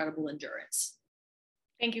needs incredible endurance.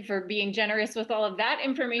 Thank you for being generous with all of that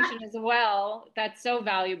information as well. That's so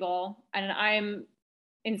valuable. And I'm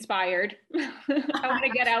inspired. I want to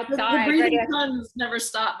get outside. The breathing puns never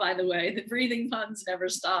stop, by the way. The breathing puns never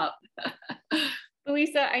stop.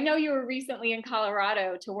 Lisa, I know you were recently in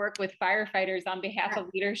Colorado to work with firefighters on behalf of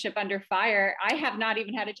Leadership Under Fire. I have not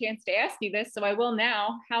even had a chance to ask you this, so I will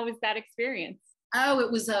now. How was that experience? Oh,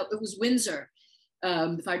 it was Windsor,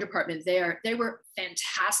 the fire department there. They were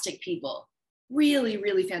fantastic people. Really,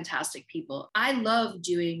 really fantastic people. I love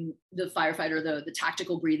doing the firefighter, the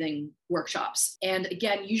tactical breathing workshops. And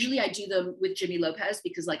again, usually I do them with Jimmy Lopez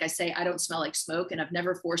because, like I say, I don't smell like smoke and I've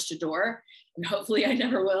never forced a door, and hopefully I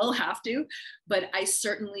never will have to. But I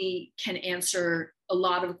certainly can answer a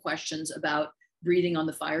lot of questions about breathing on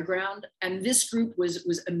the fire ground. And this group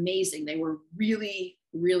was amazing. They were really,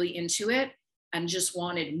 really into it and just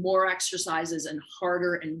wanted more exercises and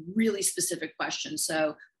harder and really specific questions.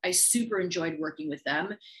 So I super enjoyed working with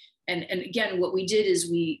them. And again, what we did is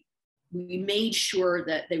we made sure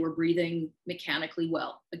that they were breathing mechanically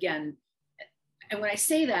well. Again, and when I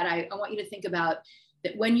say that, I want you to think about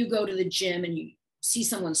that when you go to the gym and you see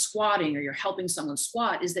someone squatting or you're helping someone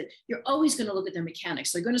squat, is that you're always going to look at their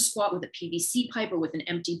mechanics. They're going to squat with a PVC pipe or with an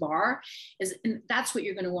empty bar, and that's what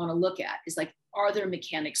you're going to want to look at, is like, are their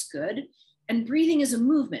mechanics good? And breathing is a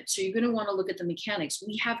movement, so you're going to want to look at the mechanics.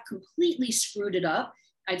 We have completely screwed it up.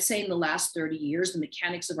 I'd say in the last 30 years, the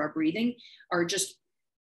mechanics of our breathing are just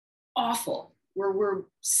awful. We're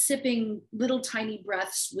sipping little tiny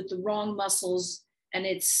breaths with the wrong muscles, and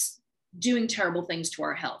it's doing terrible things to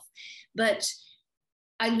our health. But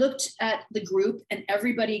I looked at the group and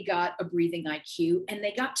everybody got a breathing IQ and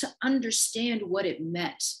they got to understand what it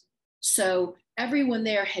meant. So everyone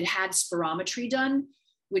there had spirometry done,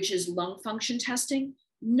 which is lung function testing.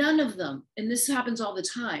 None of them, and this happens all the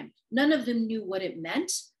time, none of them knew what it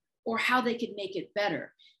meant or how they could make it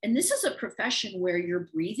better. And this is a profession where your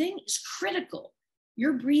breathing is critical.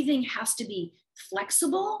 Your breathing has to be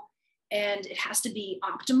flexible and it has to be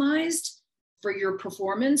optimized for your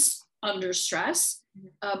performance under stress,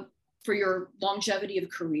 for your longevity of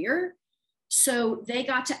career. So they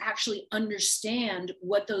got to actually understand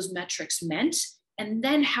what those metrics meant and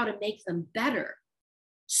then how to make them better.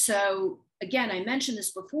 So again, I mentioned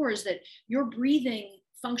this before, is that your breathing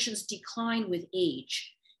functions decline with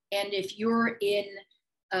age. And if you're in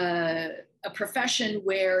a profession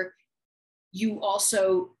where you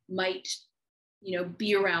also might,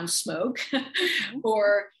 be around smoke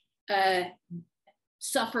or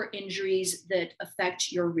suffer injuries that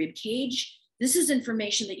affect your rib cage, this is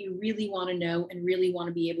information that you really want to know and really want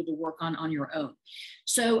to be able to work on your own.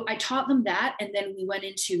 So I taught them that, and then we went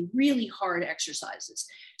into really hard exercises.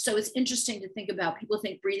 So it's interesting to think about, people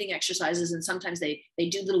think breathing exercises and sometimes they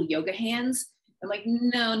do little yoga hands. I'm like,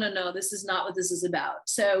 no, this is not what this is about.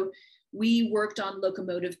 So we worked on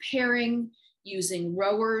locomotive pairing using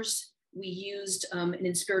rowers. We used an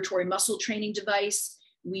inspiratory muscle training device.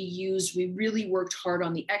 We really worked hard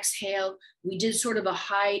on the exhale. We did sort of a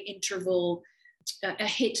high interval, a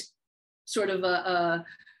HIIT sort of a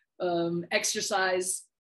exercise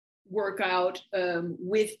workout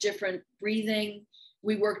with different breathing.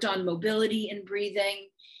 We worked on mobility and breathing.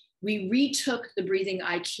 We retook the breathing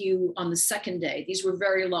IQ on the second day. These were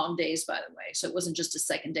very long days, by the way. So it wasn't just a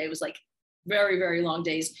second day. It was like very, very long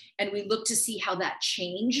days. And we looked to see how that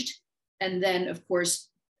changed. And then, of course,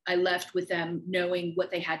 I left with them knowing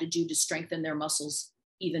what they had to do to strengthen their muscles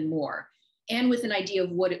even more, and with an idea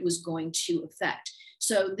of what it was going to affect.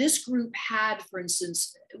 So this group had, for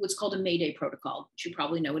instance, what's called a Mayday protocol, which you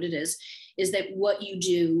probably know what it is that what you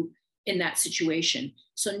do in that situation.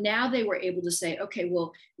 So now they were able to say, okay,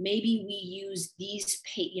 well, maybe we use these,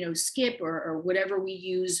 skip or whatever we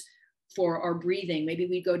use for our breathing. Maybe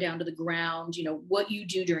we go down to the ground, what you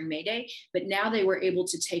do during Mayday. But now they were able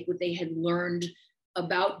to take what they had learned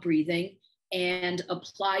about breathing and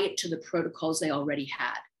apply it to the protocols they already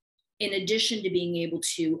had. In addition to being able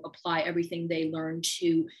to apply everything they learned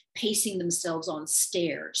to pacing themselves on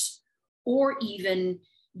stairs, or even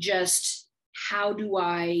just how do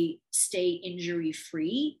I stay injury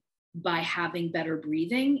free by having better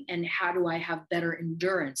breathing, and how do I have better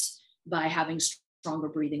endurance by having stronger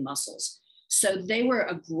breathing muscles. So they were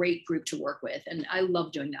a great group to work with, and I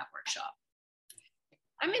love doing that workshop.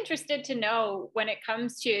 I'm interested to know, when it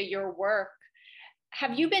comes to your work,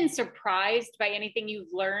 have you been surprised by anything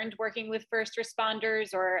you've learned working with first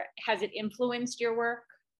responders, or has it influenced your work?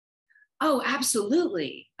 Oh,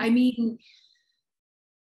 absolutely. I mean,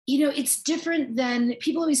 it's different than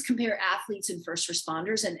people always compare athletes and first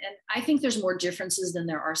responders. And I think there's more differences than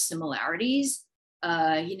there are similarities,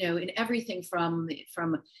 in everything from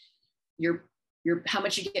your how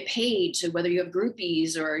much you get paid to whether you have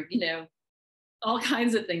groupies or, all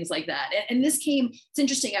kinds of things like that. And it's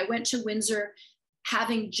interesting. I went to Windsor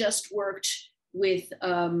having just worked with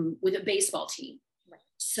a baseball team.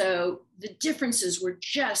 So the differences were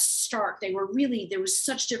just stark. There was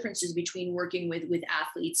such differences between working with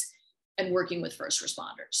athletes and working with first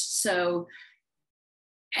responders. So,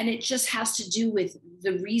 and it just has to do with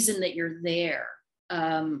the reason that you're there.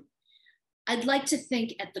 I'd like to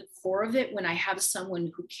think at the core of it, when I have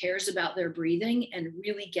someone who cares about their breathing and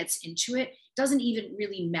really gets into it, doesn't even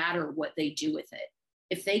really matter what they do with it.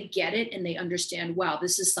 If they get it and they understand, wow,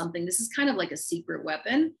 this is kind of like a secret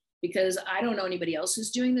weapon, because I don't know anybody else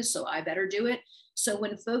who's doing this, so I better do it. So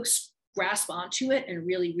when folks grasp onto it and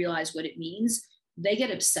really realize what it means, they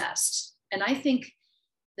get obsessed. And I think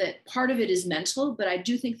that part of it is mental, but I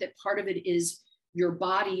do think that part of it is your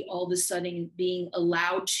body all of a sudden being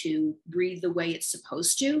allowed to breathe the way it's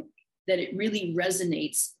supposed to, that it really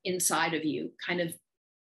resonates inside of you, kind of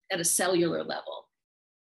at a cellular level.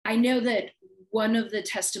 I know that one of the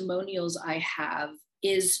testimonials I have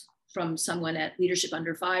is from someone at Leadership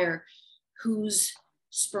Under Fire whose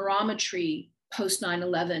spirometry post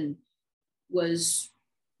 9/11 was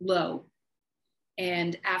low.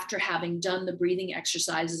 And after having done the breathing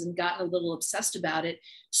exercises and gotten a little obsessed about it,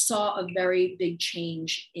 saw a very big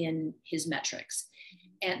change in his metrics.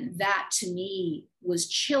 And that to me was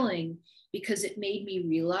chilling, because it made me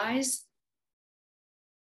realize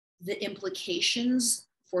the implications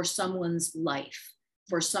for someone's life,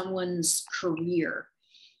 for someone's career.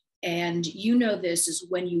 And this is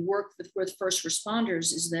when you work with first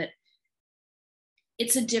responders, is that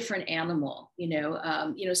it's a different animal.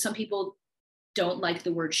 Some people don't like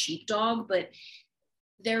the word sheepdog, but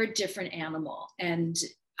they're a different animal. And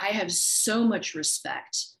I have so much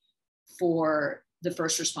respect for the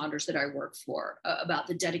first responders that I work for, about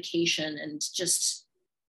the dedication and just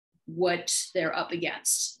what they're up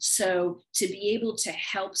against. So to be able to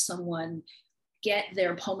help someone get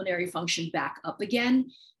their pulmonary function back up again,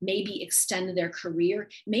 maybe extend their career,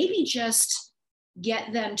 maybe just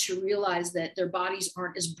get them to realize that their bodies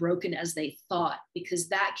aren't as broken as they thought, because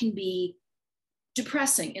that can be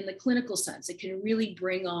depressing in the clinical sense. It can really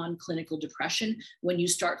bring on clinical depression when you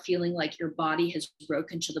start feeling like your body has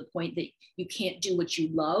broken to the point that you can't do what you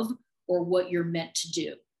love or what you're meant to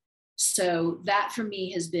do. So that for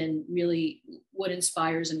me has been really what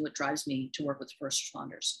inspires and what drives me to work with first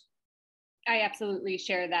responders. I absolutely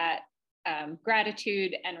share that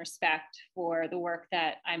gratitude and respect for the work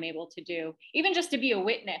that I'm able to do, even just to be a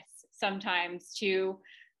witness sometimes to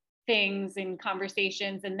things and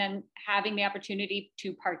conversations, and then having the opportunity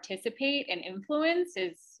to participate and influence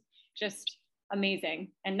is just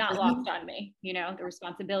amazing and not lost on me, the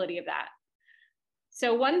responsibility of that.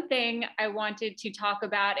 So one thing I wanted to talk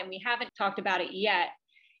about, and we haven't talked about it yet,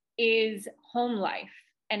 is home life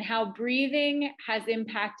and how breathing has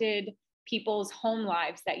impacted people's home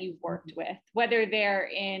lives that you've worked with, whether they're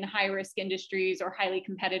in high-risk industries or highly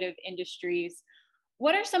competitive industries.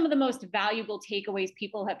 What are some of the most valuable takeaways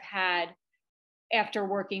people have had after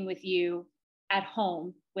working with you at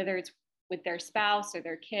home, whether it's with their spouse or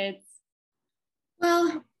their kids?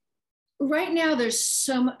 Well, right now it's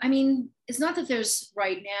not that there's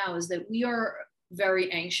right now, is that we are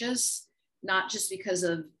very anxious, not just because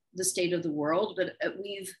of the state of the world, but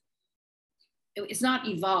it's not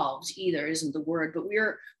evolved either, isn't the word, but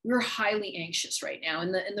we're highly anxious right now.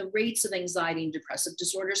 And the rates of anxiety and depressive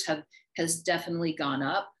disorders has definitely gone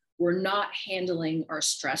up. we're not handling our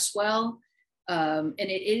stress well. And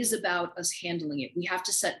it is about us handling it. We have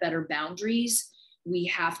to set better boundaries. We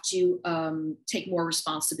have to take more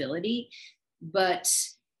responsibility. But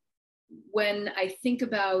when I think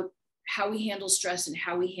about how we handle stress and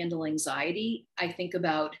how we handle anxiety, I think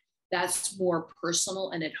about that's more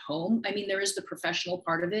personal and at home. I mean, there is the professional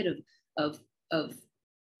part of it of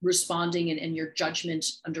responding and your judgment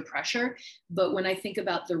under pressure. But when I think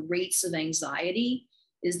about the rates of anxiety,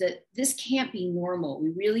 is that this can't be normal.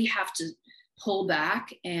 We really have to pull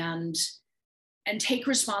back and take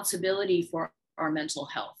responsibility for our mental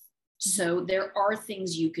health. So there are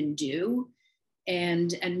things you can do,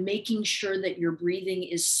 and making sure that your breathing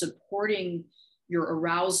is supporting your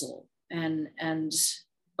arousal. And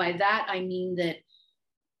by that, I mean that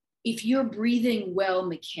if you're breathing well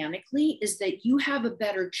mechanically, is that you have a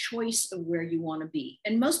better choice of where you want to be.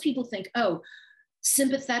 And most people think, oh,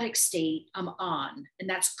 sympathetic state, I'm on, and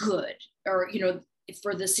that's good. Or, you know,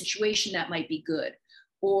 for the situation, that might be good.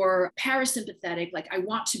 Or parasympathetic, like I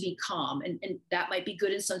want to be calm, and that might be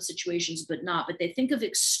good in some situations, but not. But they think of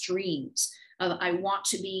extremes. I want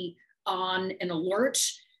to be on and alert,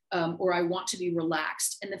 or I want to be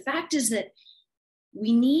relaxed. And the fact is that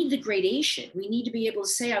we need the gradation. We need to be able to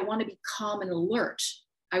say, I want to be calm and alert.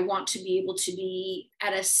 I want to be able to be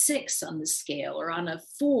at a 6 on the scale or on a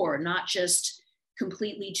 4, not just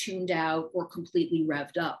completely tuned out or completely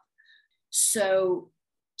revved up. So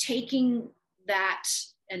taking that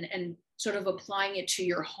and sort of applying it to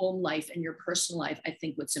your home life and your personal life, I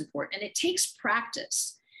think what's important. And it takes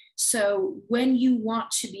practice. So when you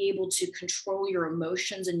want to be able to control your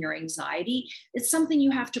emotions and your anxiety, it's something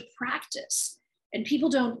you have to practice. And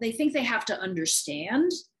people they think they have to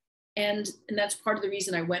understand. And that's part of the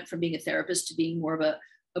reason I went from being a therapist to being more of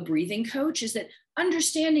a breathing coach, is that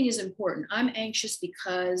understanding is important. I'm anxious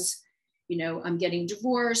because, you know, I'm getting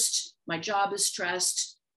divorced, my job is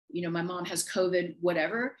stressed, you know, my mom has COVID,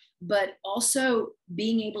 whatever, but also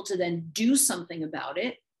being able to then do something about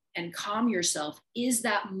it and calm yourself is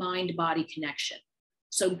that mind-body connection.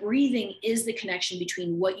 So breathing is the connection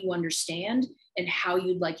between what you understand and how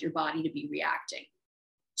you'd like your body to be reacting.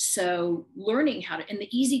 So learning how to, and the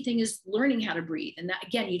easy thing is learning how to breathe. And that,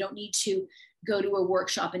 again, you don't need to go to a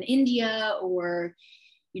workshop in India or,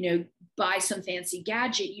 you know, buy some fancy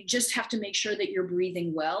gadget. You just have to make sure that you're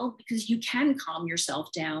breathing well, because you can calm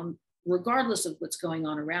yourself down regardless of what's going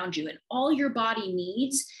on around you. And all your body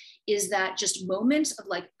needs is that just moment of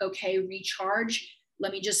like, okay, recharge.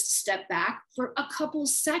 Let me just step back for a couple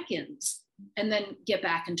seconds and then get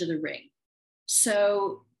back into the ring.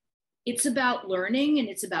 So it's about learning and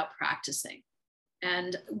it's about practicing.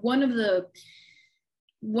 And one of the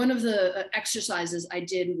exercises I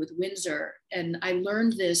did with Windsor, and I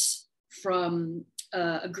learned this from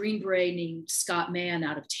a Green Beret named Scott Mann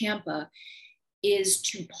out of Tampa, is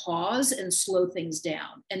to pause and slow things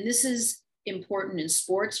down. And this is important in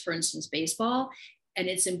sports, for instance, baseball, and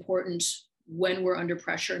it's important when we're under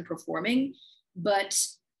pressure and performing, but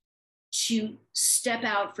to step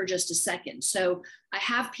out for just a second. So I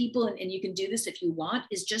have people, and you can do this if you want,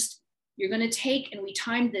 is just, you're going to take, and we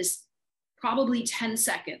timed this probably 10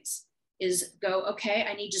 seconds, is go, okay,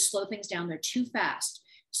 I need to slow things down. They're too fast.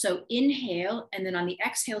 So inhale, and then on the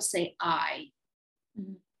exhale, say I.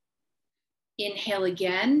 Mm-hmm. Inhale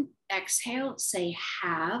again, exhale, say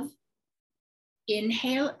have.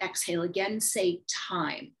 Inhale, exhale again, say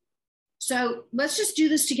time. So let's just do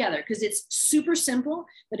this together, because it's super simple,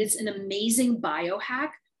 but it's an amazing biohack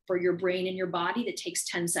for your brain and your body that takes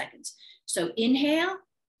 10 seconds. So inhale,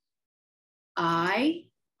 I.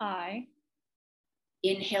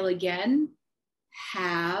 Inhale again,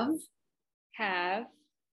 have.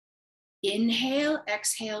 Inhale,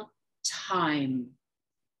 exhale, time.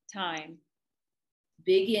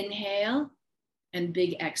 Big inhale and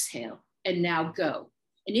big exhale. And now go.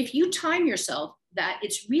 And if you time yourself, that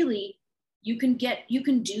it's really, you can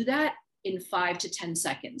do that in 5 to 10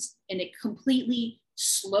 seconds. And it completely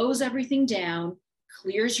slows everything down,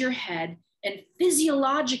 clears your head, and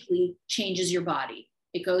physiologically changes your body.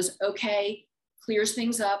 It goes, okay, clears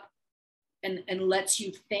things up, and lets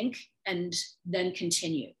you think and then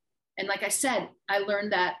continue. And like I said, I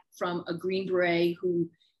learned that from a Green Beret who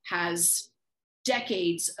has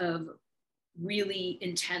decades of really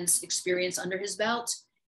intense experience under his belt.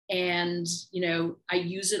 And, you know, I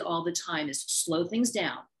use it all the time, is to slow things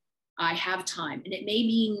down. I have time. And it may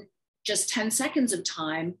mean just 10 seconds of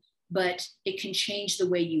time, but it can change the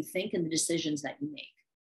way you think and the decisions that you make.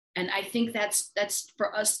 And I think that's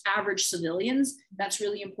for us average civilians, that's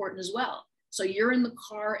really important as well. So you're in the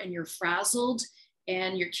car and you're frazzled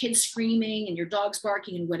and your kid's screaming and your dog's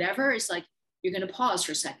barking and whatever. It's like, You're going to pause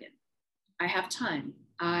for a second. I have time.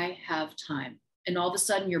 I have time. And all of a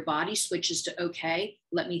sudden your body switches to, okay,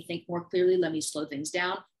 let me think more clearly. Let me slow things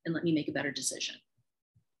down and let me make a better decision.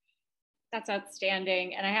 That's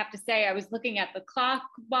outstanding. And I have to say, I was looking at the clock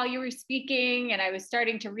while you were speaking, and I was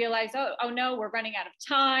starting to realize, oh no, we're running out of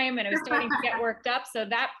time. And I was starting to get worked up. So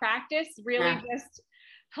that practice really just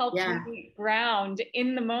helped me ground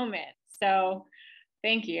in the moment. So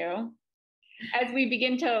thank you. As we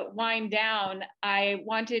begin to wind down, I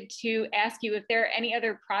wanted to ask you if there are any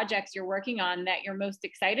other projects you're working on that you're most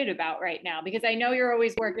excited about right now, because I know you're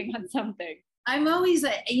always working on something. I'm always,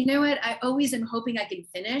 you know what, I always am hoping I can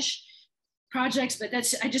finish projects, but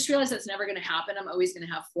I just realized that's never going to happen. I'm always going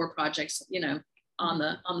to have 4 projects, you know, on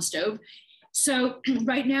the stove. So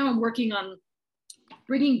right now I'm working on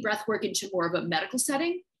bringing breath work into more of a medical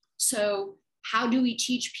setting. So how do we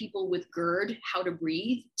teach people with GERD how to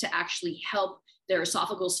breathe to actually help their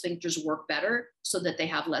esophageal sphincters work better so that they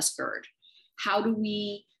have less GERD? How do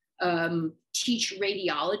we teach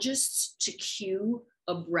radiologists to cue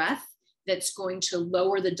a breath that's going to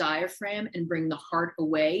lower the diaphragm and bring the heart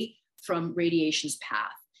away from radiation's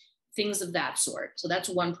path? Things of that sort. So that's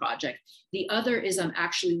one project. The other is I'm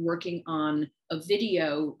actually working on a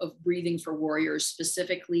video of breathing for warriors,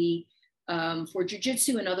 specifically for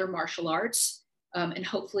jujitsu and other martial arts. And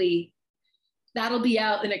hopefully that'll be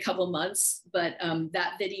out in a couple months, but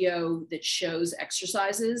that video that shows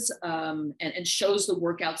exercises and shows the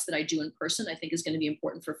workouts that I do in person, I think is going to be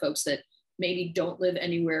important for folks that maybe don't live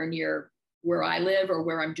anywhere near where I live or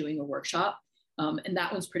where I'm doing a workshop. And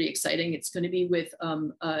that one's pretty exciting. It's going to be with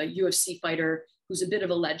a UFC fighter who's a bit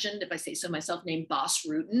of a legend, if I say so myself, named Bas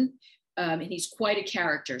Rutten. And he's quite a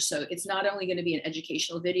character. So it's not only going to be an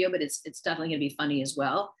educational video, but it's definitely going to be funny as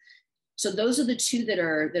well. So those are the 2 that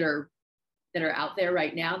are out there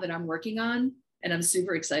right now that I'm working on, and I'm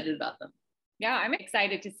super excited about them. Yeah, I'm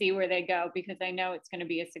excited to see where they go, because I know it's going to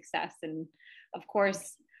be a success and, of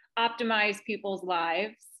course, optimize people's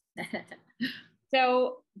lives.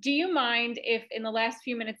 So do you mind if in the last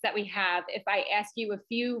few minutes that we have, if I ask you a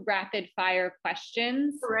few rapid fire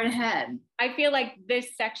questions? Go right ahead. I feel like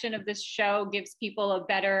this section of this show gives people a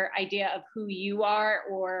better idea of who you are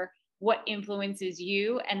or what influences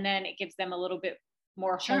you. And then it gives them a little bit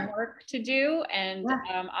more homework to do. And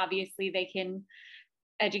obviously they can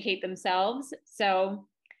educate themselves. So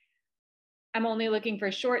I'm only looking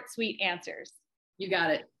for short, sweet answers. You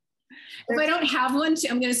got it. If I don't have one,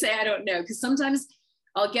 I'm going to say I don't know, because sometimes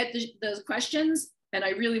I'll get those questions and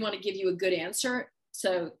I really want to give you a good answer.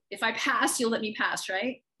 So if I pass, you'll let me pass,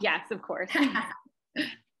 right? Yes, of course.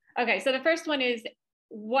 Okay, so the first one is,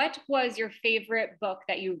 what was your favorite book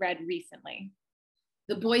that you read recently?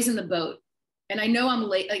 The Boys in the Boat. And I know I'm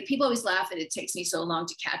late. Like, people always laugh that it takes me so long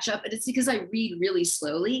to catch up, but it's because I read really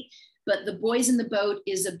slowly. But The Boys in the Boat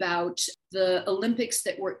is about the Olympics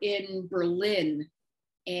that were in Berlin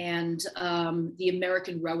and the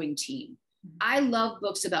American rowing team. I love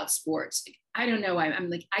books about sports. I don't know. I'm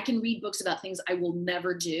like, I can read books about things I will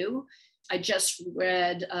never do. I just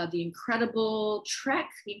read The Incredible Trek,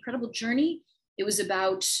 The Incredible Journey. It was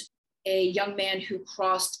about a young man who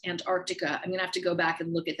crossed Antarctica. I'm gonna have to go back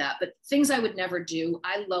and look at that, but things I would never do.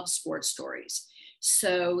 I love sports stories.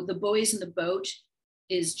 So The Boys in the Boat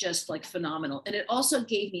is just like phenomenal. And it also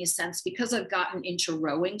gave me a sense, because I've gotten into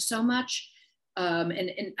rowing so much, and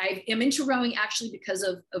I am into rowing actually because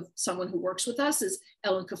of someone who works with us, is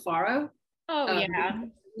Ellen Cafaro. Oh, yeah.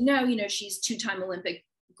 You know, she's 2-time Olympic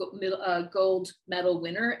gold medal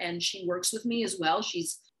winner, and she works with me as well.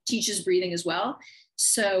 She's teaches breathing as well.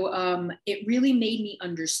 So it really made me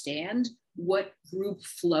understand what group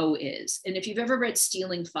flow is. And if you've ever read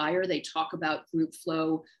Stealing Fire, they talk about group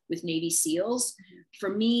flow with Navy SEALs. For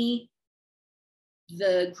me,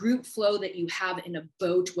 the group flow that you have in a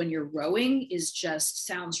boat when you're rowing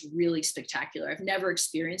sounds really spectacular. I've never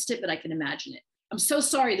experienced it, but I can imagine it. I'm so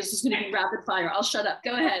sorry. This is going to be rapid fire. I'll shut up.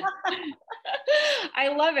 Go ahead. I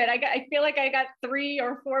love it. I feel like I got 3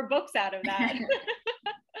 or 4 books out of that.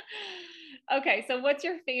 Okay. So what's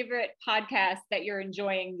your favorite podcast that you're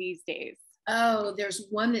enjoying these days? Oh, there's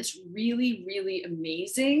one that's really, really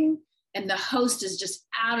amazing. And the host is just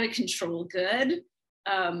out of control good.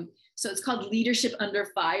 So it's called Leadership Under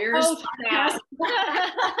Fire. Oh,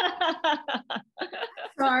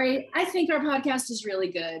 Sorry, I think our podcast is really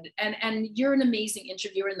good. And you're an amazing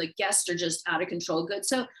interviewer, and the guests are just out of control good.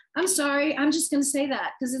 So I'm sorry, I'm just going to say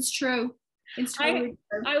that because it's true. It's totally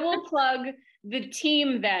true. I will plug the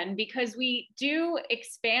team then, because we do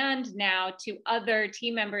expand now to other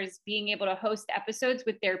team members being able to host episodes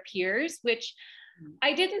with their peers, which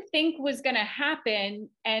I didn't think was going to happen.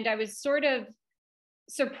 And I was sort of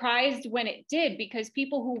surprised when it did, because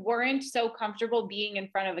people who weren't so comfortable being in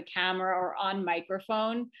front of a camera or on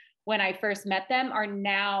microphone when I first met them are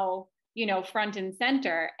now, front and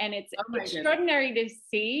center. And it's extraordinary to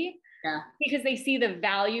see because they see the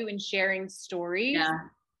value in sharing stories. Yeah.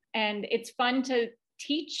 And it's fun to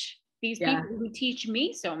teach these people who teach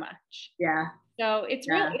me so much. Yeah. So it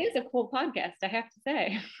is a cool podcast, I have to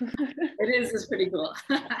say. It's pretty cool.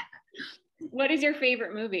 What is your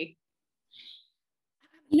favorite movie?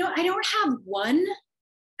 I don't have one.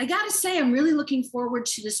 I gotta say, I'm really looking forward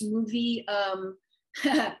to this movie.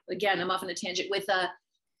 Again, I'm off on a tangent with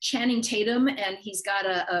Channing Tatum, and he's got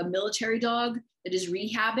a military dog that is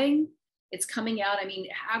rehabbing. It's coming out. I mean,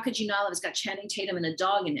 how could you not? It's got Channing Tatum and a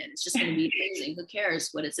dog in it. It's just going to be amazing. Who cares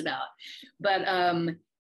what it's about? But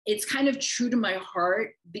it's kind of true to my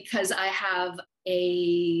heart because I have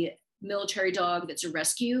a military dog that's a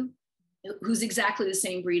rescue who's exactly the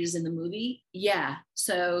same breed as in the movie. Yeah.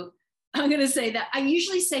 So I'm going to say that. I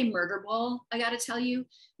usually say Murder Ball, I got to tell you,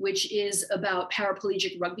 which is about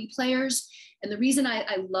paraplegic rugby players. And the reason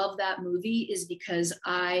I love that movie is because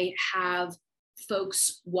I have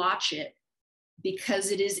folks watch it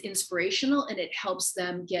because it is inspirational and it helps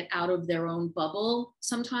them get out of their own bubble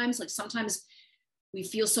sometimes. Like sometimes we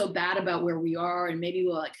feel so bad about where we are and maybe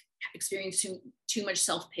we'll experience too much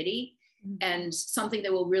self-pity. And something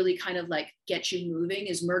that will really kind of get you moving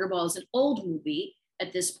is Murder Ball. Is an old movie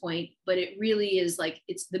at this point, but it really is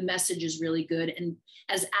the message is really good. And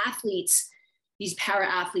as athletes, these para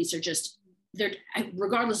athletes are they're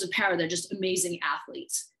regardless of para, they're just amazing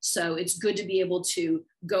athletes. So it's good to be able to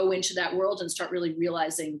go into that world and start really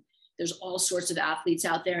realizing there's all sorts of athletes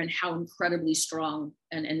out there and how incredibly strong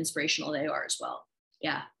and inspirational they are as well.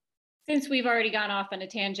 Yeah. Since we've already gone off on a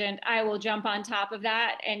tangent, I will jump on top of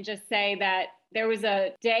that and just say that there was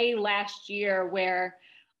a day last year where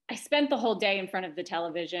I spent the whole day in front of the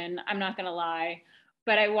television. I'm not going to lie,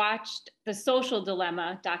 but I watched the Social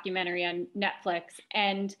Dilemma documentary on Netflix,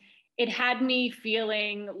 and it had me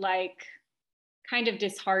feeling kind of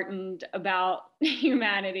disheartened about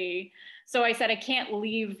humanity. So I said, I can't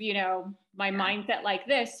leave, my mindset like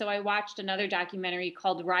this. So I watched another documentary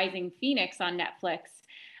called Rising Phoenix on Netflix.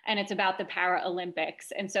 And it's about the Paralympics.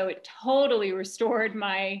 And so it totally restored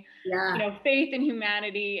my faith in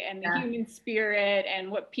humanity and the human spirit and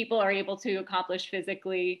what people are able to accomplish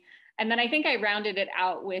physically. And then I think I rounded it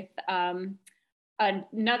out with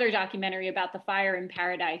another documentary about the fire in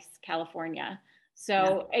Paradise, California.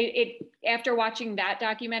 So after watching that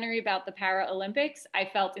documentary about the Paralympics, I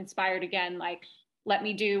felt inspired again, let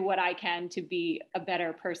me do what I can to be a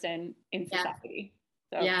better person in society.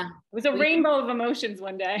 So it was a rainbow of emotions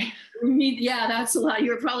one day. That's a lot.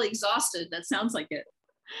 You were probably exhausted. That sounds like it.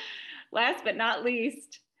 Last but not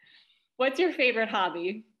least, what's your favorite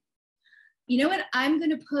hobby? You know what? I'm going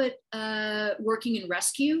to put working in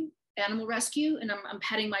animal rescue, and I'm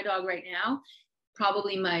petting my dog right now.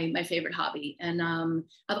 Probably my favorite hobby. And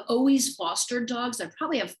I've always fostered dogs. I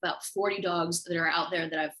probably have about 40 dogs that are out there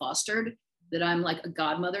that I've fostered that I'm like a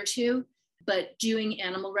godmother to. But doing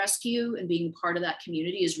animal rescue and being part of that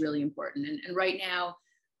community is really important. And right now,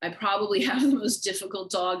 I probably have the most difficult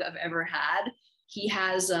dog I've ever had. He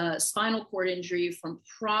has a spinal cord injury from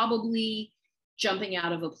probably jumping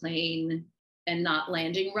out of a plane and not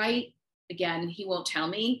landing right. Again, he won't tell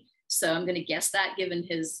me. So I'm going to guess that given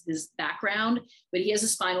his background, but he has a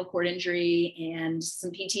spinal cord injury and some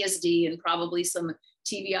PTSD and probably some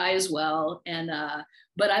TBI as well. And,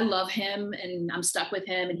 but I love him and I'm stuck with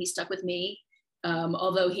him and he's stuck with me.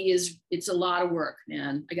 Although it's a lot of work,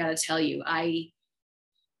 man. I got to tell you, I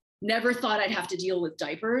never thought I'd have to deal with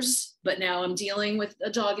diapers, but now I'm dealing with a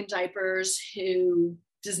dog in diapers who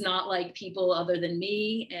does not like people other than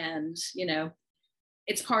me. And,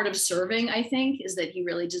 it's part of serving, I think, is that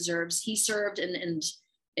he served and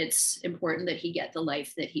it's important that he get the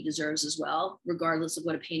life that he deserves as well, regardless of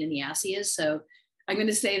what a pain in the ass he is. So I'm going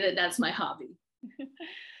to say that that's my hobby.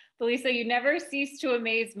 Felisa, you never cease to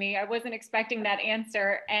amaze me. I wasn't expecting that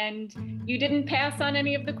answer, and you didn't pass on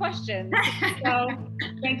any of the questions. So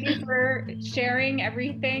thank you for sharing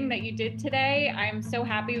everything that you did today. I'm so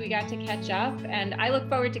happy we got to catch up, and I look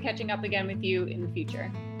forward to catching up again with you in the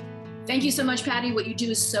future. Thank you so much, Patty. What you do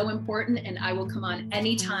is so important, and I will come on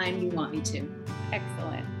anytime you want me to.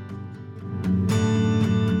 Excellent.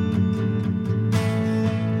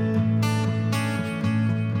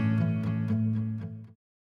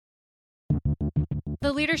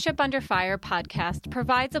 The Leadership Under Fire podcast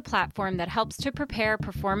provides a platform that helps to prepare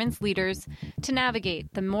performance leaders to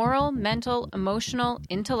navigate the moral, mental, emotional,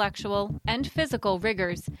 intellectual, and physical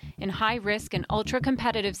rigors in high-risk and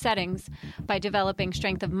ultra-competitive settings by developing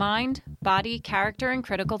strength of mind, body, character, and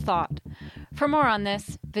critical thought. For more on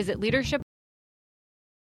this, visit leadership